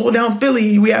 you can hold down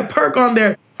Philly. We have Perk on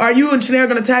there. Are you and Chiney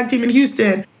going to tag team in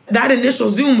Houston? That initial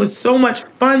Zoom was so much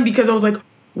fun because I was like,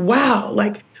 wow,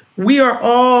 like we are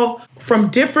all from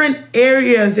different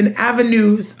areas and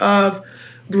avenues of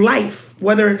life,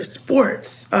 whether it's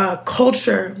sports,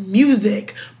 culture,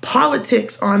 music,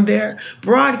 politics on there,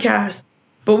 broadcast.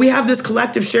 But we have this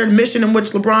collective shared mission in which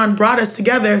LeBron brought us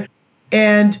together.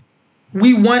 And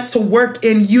we want to work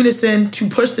in unison to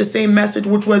push the same message,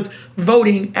 which was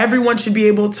voting. Everyone should be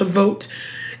able to vote.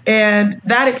 And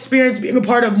that experience, being a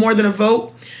part of More Than a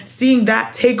Vote, seeing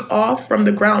that take off from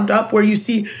the ground up, where you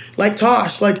see like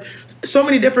Tosh, like so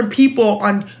many different people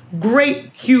on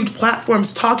great, huge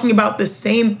platforms talking about the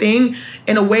same thing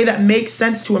in a way that makes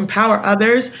sense to empower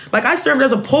others. Like I served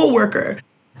as a poll worker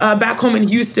back home in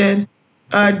Houston,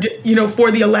 for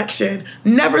the election.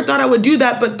 Never thought I would do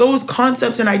that, but those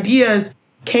concepts and ideas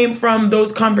came from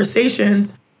those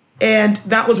conversations. And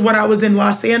that was when I was in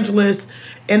Los Angeles,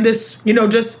 and this,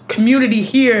 just community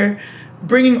here,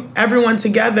 bringing everyone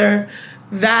together,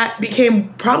 that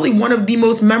became probably one of the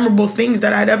most memorable things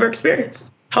that I'd ever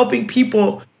experienced. Helping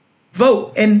people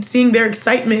vote and seeing their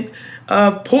excitement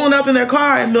of pulling up in their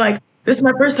car and be like, this is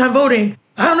my first time voting.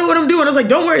 I don't know what I'm doing. I was like,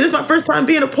 don't worry, this is my first time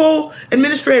being a poll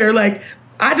administrator. Like,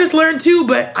 I just learned too,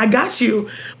 but I got you.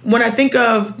 When I think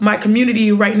of my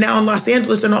community right now in Los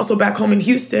Angeles and also back home in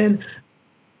Houston,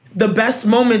 the best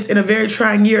moments in a very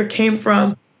trying year came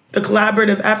from the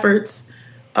collaborative efforts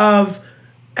of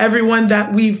everyone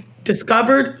that we've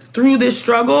discovered through this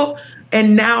struggle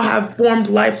and now have formed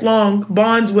lifelong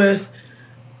bonds with,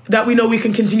 that we know we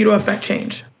can continue to affect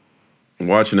change.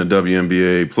 Watching a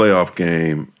WNBA playoff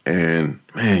game and,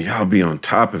 man, y'all be on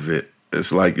top of it.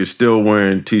 It's like you're still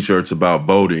wearing T-shirts about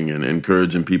voting and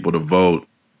encouraging people to vote.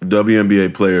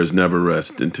 WNBA players never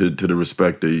rest, and to the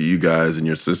respect of you guys and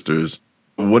your sisters.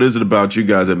 What is it about you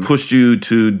guys that pushed you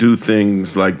to do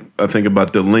things like, I think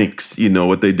about the Lynx,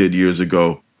 what they did years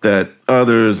ago, that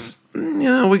others,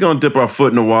 we're going to dip our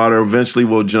foot in the water. Eventually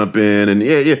we'll jump in. And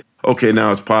yeah, okay,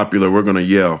 now it's popular, we're going to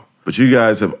yell. But you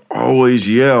guys have always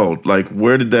yelled. Like,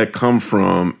 where did that come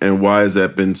from, and why has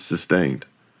that been sustained?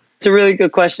 It's a really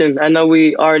good question. I know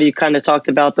we already kind of talked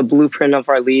about the blueprint of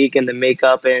our league and the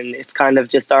makeup, and it's kind of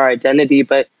just our identity.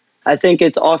 But I think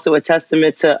it's also a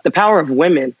testament to the power of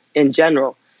women in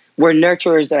general. We're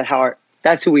nurturers at heart.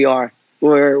 That's who we are.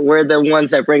 We're the ones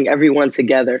that bring everyone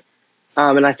together.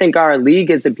 And I think our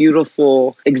league is a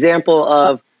beautiful example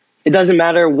of it doesn't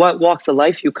matter what walks of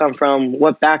life you come from,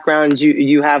 what background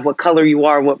you have, what color you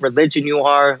are, what religion you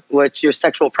are, what your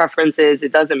sexual preference is.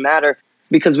 It doesn't matter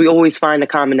because we always find a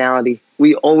commonality.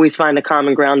 We always find a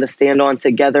common ground to stand on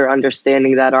together,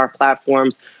 understanding that our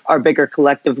platforms are bigger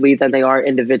collectively than they are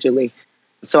individually.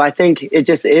 So I think it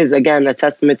just is, again, a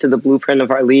testament to the blueprint of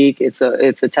our league. It's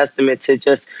a testament to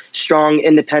just strong,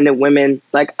 independent women.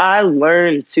 Like, I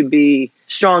learned to be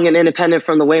strong and independent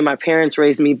from the way my parents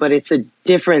raised me, but it's a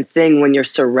different thing when you're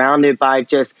surrounded by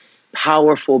just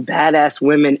powerful, badass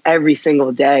women every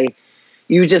single day.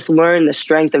 You just learn the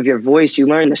strength of your voice. You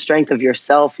learn the strength of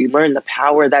yourself. You learn the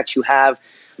power that you have,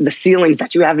 the ceilings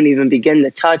that you haven't even begun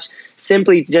to touch,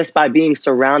 simply just by being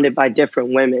surrounded by different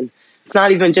women. It's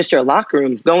not even just your locker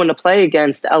room. Going to play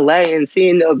against LA and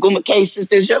seeing the Aguma K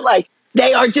sisters, you're like,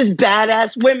 they are just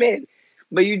badass women.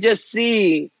 But you just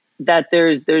see that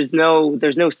there's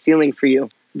no ceiling for you,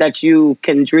 that you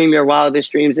can dream your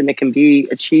wildest dreams and it can be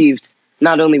achieved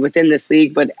not only within this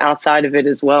league, but outside of it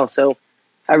as well. So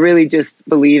I really just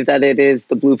believe that it is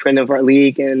the blueprint of our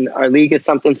league, and our league is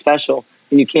something special,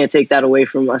 and you can't take that away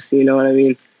from us. You know what I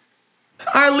mean?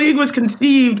 Our league was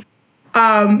conceived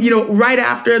right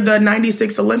after the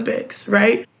 96 Olympics,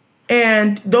 right?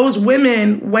 And those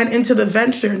women went into the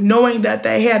venture knowing that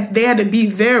they had to be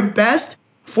their best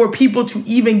for people to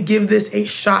even give this a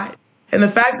shot. And the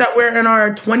fact that we're in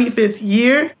our 25th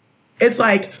year, it's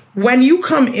like when you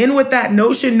come in with that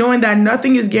notion, knowing that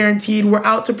nothing is guaranteed, we're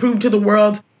out to prove to the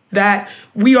world that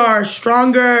we are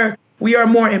stronger, we are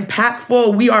more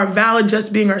impactful, we are valid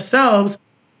just being ourselves,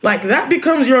 like that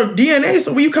becomes your DNA.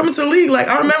 So when you come into the league, like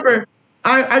I remember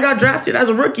I got drafted as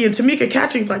a rookie and Tamika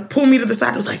Catchings like pulled me to the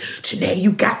side. It was like, Janae,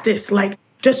 you got this. Like,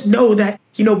 just know that,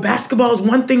 basketball is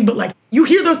one thing, but like you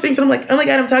hear those things and I'm like, oh my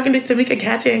God, I'm talking to Tamika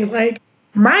Catchings. Like,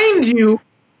 mind you,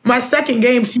 my second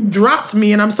game, she dropped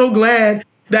me and I'm so glad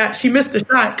that she missed the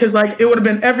shot because like it would have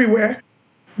been everywhere.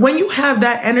 When you have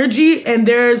that energy and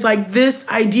there's like this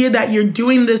idea that you're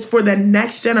doing this for the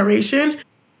next generation,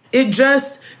 it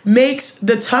just makes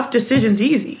the tough decisions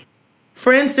easy.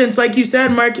 For instance, like you said,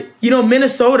 Mark,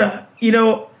 Minnesota,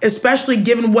 especially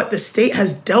given what the state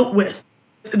has dealt with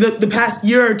the past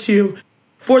year or two,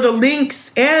 for the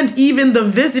Lynx and even the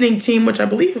visiting team, which I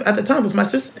believe at the time was my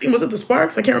sister's team, was it the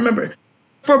Sparks? I can't remember.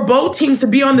 For both teams to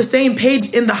be on the same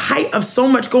page in the height of so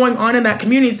much going on in that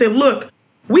community and say, look,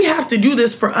 we have to do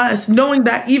this for us, knowing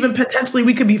that even potentially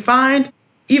we could be fined,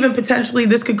 even potentially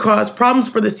this could cause problems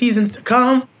for the seasons to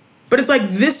come. But it's like,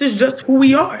 this is just who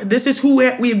we are. This is who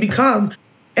we have become.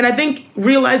 And I think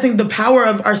realizing the power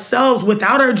of ourselves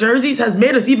without our jerseys has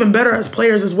made us even better as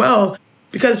players as well.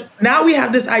 Because now we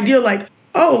have this idea like,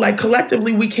 oh, like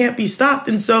collectively we can't be stopped.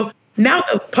 And so now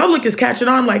the public is catching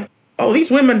on like, oh,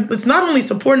 these women, it's not only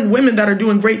supporting women that are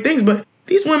doing great things, but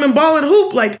these women ball and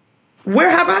hoop, like, where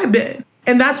have I been?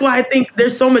 And that's why I think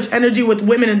there's so much energy with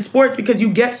women in sports, because you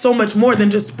get so much more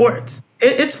than just sports.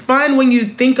 It's fun when you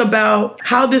think about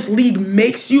how this league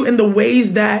makes you in the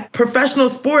ways that professional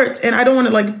sports, and I don't want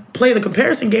to like play the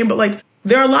comparison game, but like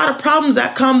there are a lot of problems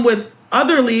that come with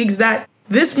other leagues that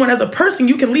this one as a person,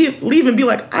 you can leave and be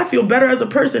like, I feel better as a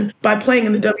person by playing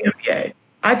in the WNBA.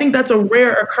 I think that's a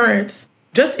rare occurrence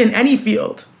just in any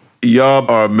field. Y'all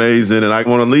are amazing, and I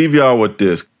want to leave y'all with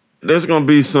this. There's going to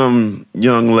be some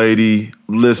young lady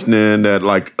listening that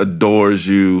like adores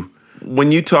you.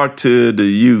 When you talk to the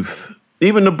youth,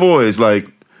 even the boys, like,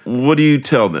 what do you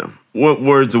tell them? What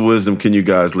words of wisdom can you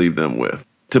guys leave them with?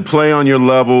 To play on your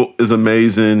level is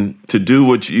amazing. To do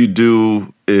what you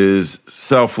do is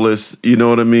selfless. You know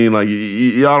what I mean? Like,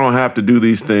 y'all don't have to do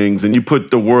these things, and you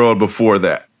put the world before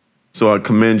that. So I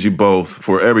commend you both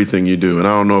for everything you do, and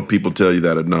I don't know if people tell you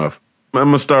that enough. I'm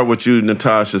going to start with you,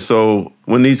 Natasha. So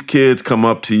when these kids come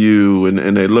up to you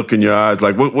and they look in your eyes,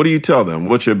 like, what do you tell them?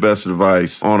 What's your best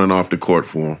advice on and off the court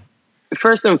for them?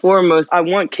 First and foremost, I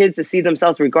want kids to see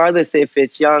themselves, regardless if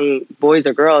it's young boys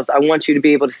or girls. I want you to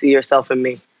be able to see yourself in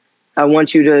me. I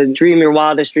want you to dream your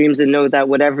wildest dreams and know that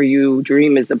whatever you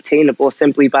dream is obtainable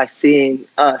simply by seeing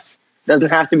us. It doesn't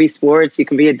have to be sports. You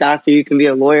can be a doctor. You can be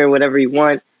a lawyer, whatever you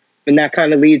want. And that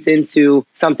kind of leads into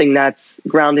something that's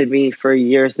grounded me for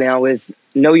years now is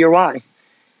know your why.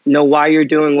 Know why you're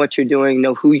doing what you're doing,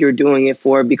 know who you're doing it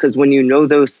for, because when you know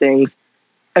those things,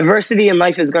 adversity in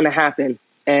life is going to happen.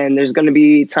 And there's going to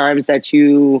be times that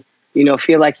you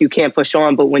feel like you can't push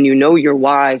on. But when you know your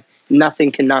why,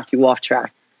 nothing can knock you off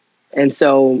track. And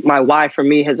so my why for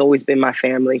me has always been my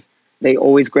family. They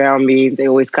always ground me. They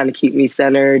always kind of keep me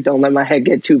centered. Don't let my head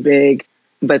get too big.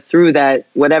 But through that,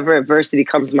 whatever adversity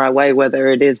comes my way, whether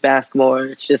it is basketball or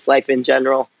it's just life in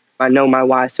general, I know my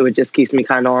why. So it just keeps me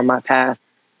kind of on my path.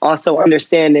 Also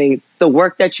understanding the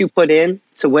work that you put in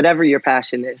to whatever your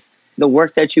passion is, the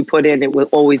work that you put in, it will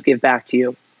always give back to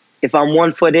you. If I'm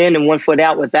 1 foot in and 1 foot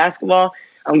out with basketball,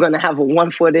 I'm going to have a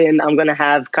 1 foot in. I'm going to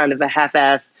have kind of a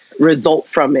half-assed result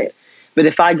from it. But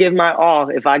if I give my all,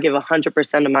 if I give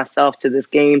 100% of myself to this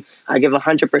game, I give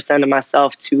 100% of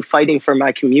myself to fighting for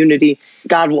my community,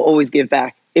 God will always give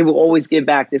back. It will always give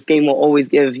back. This game will always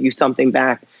give you something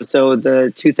back. So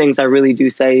the two things I really do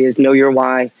say is know your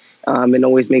why, and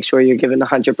always make sure you're giving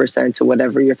 100% to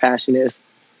whatever your passion is.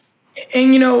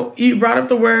 And, you brought up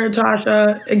the word,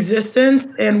 Tasha, existence.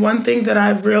 And one thing that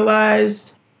I've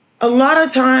realized, a lot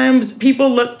of times people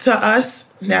look to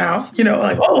us now,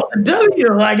 like, oh,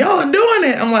 W, like, y'all are doing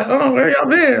it. I'm like, oh, where y'all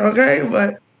been? Okay.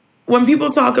 But when people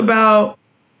talk about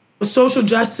social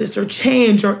justice or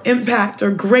change or impact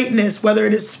or greatness, whether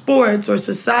it is sports or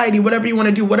society, whatever you want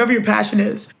to do, whatever your passion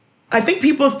is, I think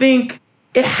people think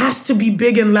it has to be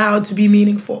big and loud to be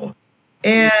meaningful.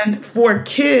 And for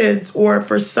kids or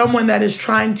for someone that is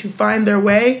trying to find their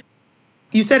way,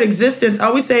 you said existence. I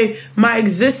always say my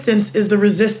existence is the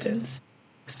resistance.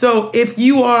 So if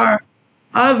you are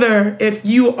other, if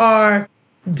you are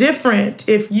different,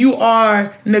 if you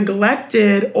are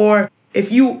neglected, or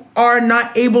if you are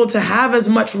not able to have as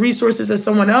much resources as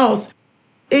someone else,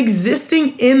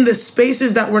 existing in the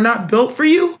spaces that were not built for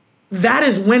you, that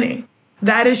is winning.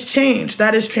 That is change.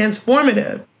 That is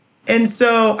transformative. And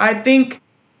so I think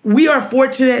we are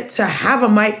fortunate to have a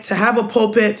mic, to have a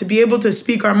pulpit, to be able to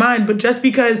speak our mind. But just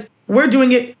because we're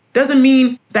doing it doesn't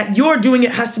mean that you're doing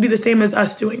it has to be the same as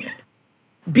us doing it.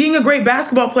 Being a great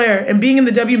basketball player and being in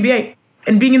the WNBA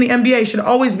and being in the NBA should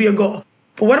always be a goal.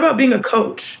 But what about being a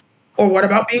coach? Or what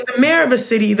about being the mayor of a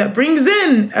city that brings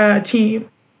in a team?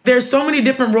 There's so many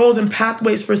different roles and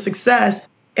pathways for success.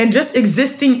 And just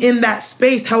existing in that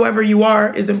space, however you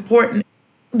are, is important.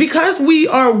 Because we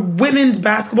are women's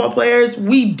basketball players,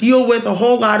 we deal with a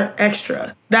whole lot of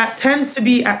extra that tends to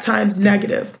be at times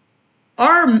negative.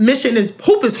 Our mission is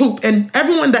hoop, and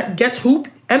everyone that gets hoop,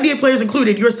 NBA players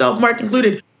included, yourself, Mark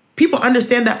included, people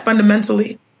understand that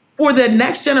fundamentally. For the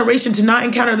next generation to not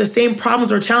encounter the same problems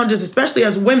or challenges, especially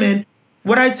as women,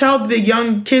 what I tell the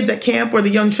young kids at camp or the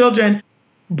young children,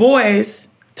 boys,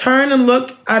 turn and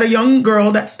look at a young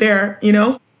girl that's there,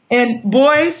 and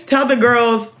boys, tell the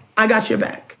girls, I got your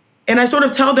back. And I sort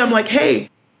of tell them like, hey,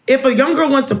 if a young girl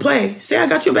wants to play, say, I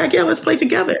got your back. Yeah, let's play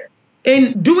together.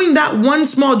 And doing that one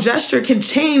small gesture can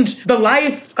change the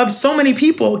life of so many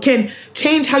people, can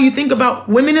change how you think about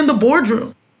women in the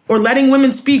boardroom or letting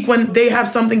women speak when they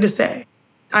have something to say.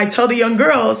 I tell the young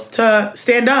girls to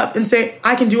stand up and say,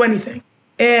 I can do anything.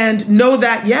 And know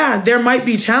that, yeah, there might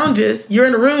be challenges. You're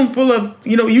in a room full of,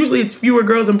 usually it's fewer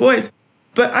girls and boys,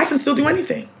 but I can still do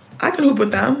anything. I can hoop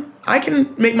with them. I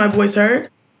can make my voice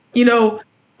heard,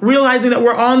 realizing that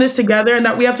we're all in this together and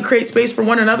that we have to create space for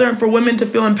one another and for women to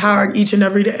feel empowered each and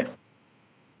every day.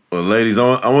 Well, ladies,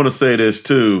 I want to say this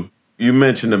too. You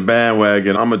mentioned the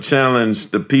bandwagon. I'm going to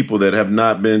challenge the people that have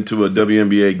not been to a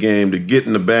WNBA game to get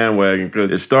in the bandwagon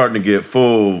because it's starting to get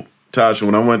full. Tasha,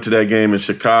 when I went to that game in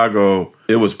Chicago,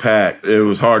 it was packed. It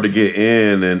was hard to get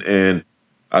in, and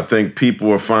I think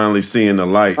people are finally seeing the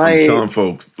light. I'm telling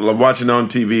folks, watching on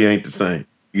TV ain't the same.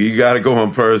 You got to go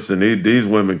in person. These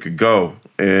women could go.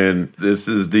 And this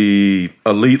is the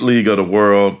elite league of the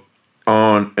world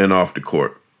on and off the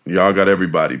court. Y'all got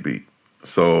everybody beat.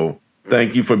 So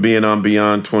thank you for being on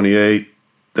Beyond 28.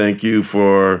 Thank you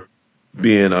for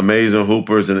being amazing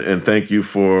hoopers. And thank you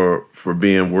for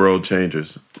being world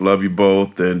changers. Love you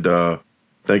both. And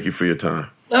thank you for your time.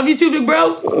 Love you too, big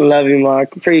bro. Love you,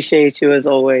 Mark. Appreciate you as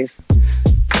always.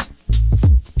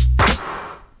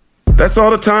 That's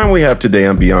all the time we have today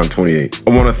on Beyond 28.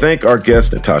 I want to thank our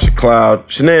guests, Natasha Cloud,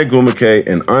 Chiney Ogwumike,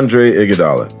 and Andre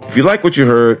Iguodala. If you like what you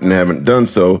heard and haven't done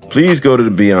so, please go to the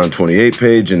Beyond 28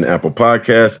 page in Apple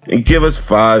Podcasts and give us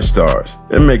 5 stars.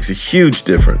 It makes a huge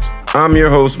difference. I'm your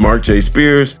host, Mark J.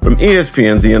 Spears from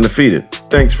ESPN's The Undefeated.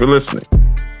 Thanks for listening.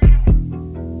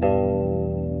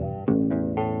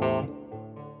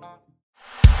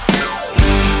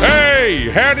 Hey,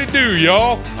 howdy do,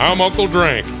 y'all. I'm Uncle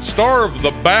Drank, star of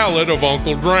The Ballad of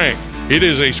Uncle Drank. It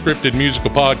is a scripted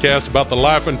musical podcast about the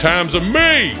life and times of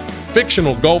me,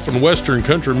 fictional Gulf and Western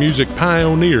country music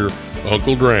pioneer,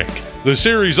 Uncle Drank. The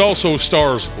series also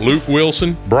stars Luke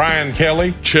Wilson, Brian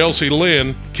Kelly, Chelsea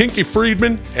Lynn, Kinky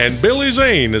Friedman, and Billy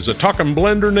Zane as a talking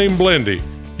blender named Blendy.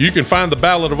 You can find The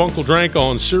Ballad of Uncle Drank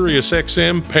on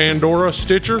SiriusXM, Pandora,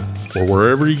 Stitcher, or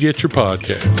wherever you get your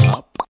podcasts.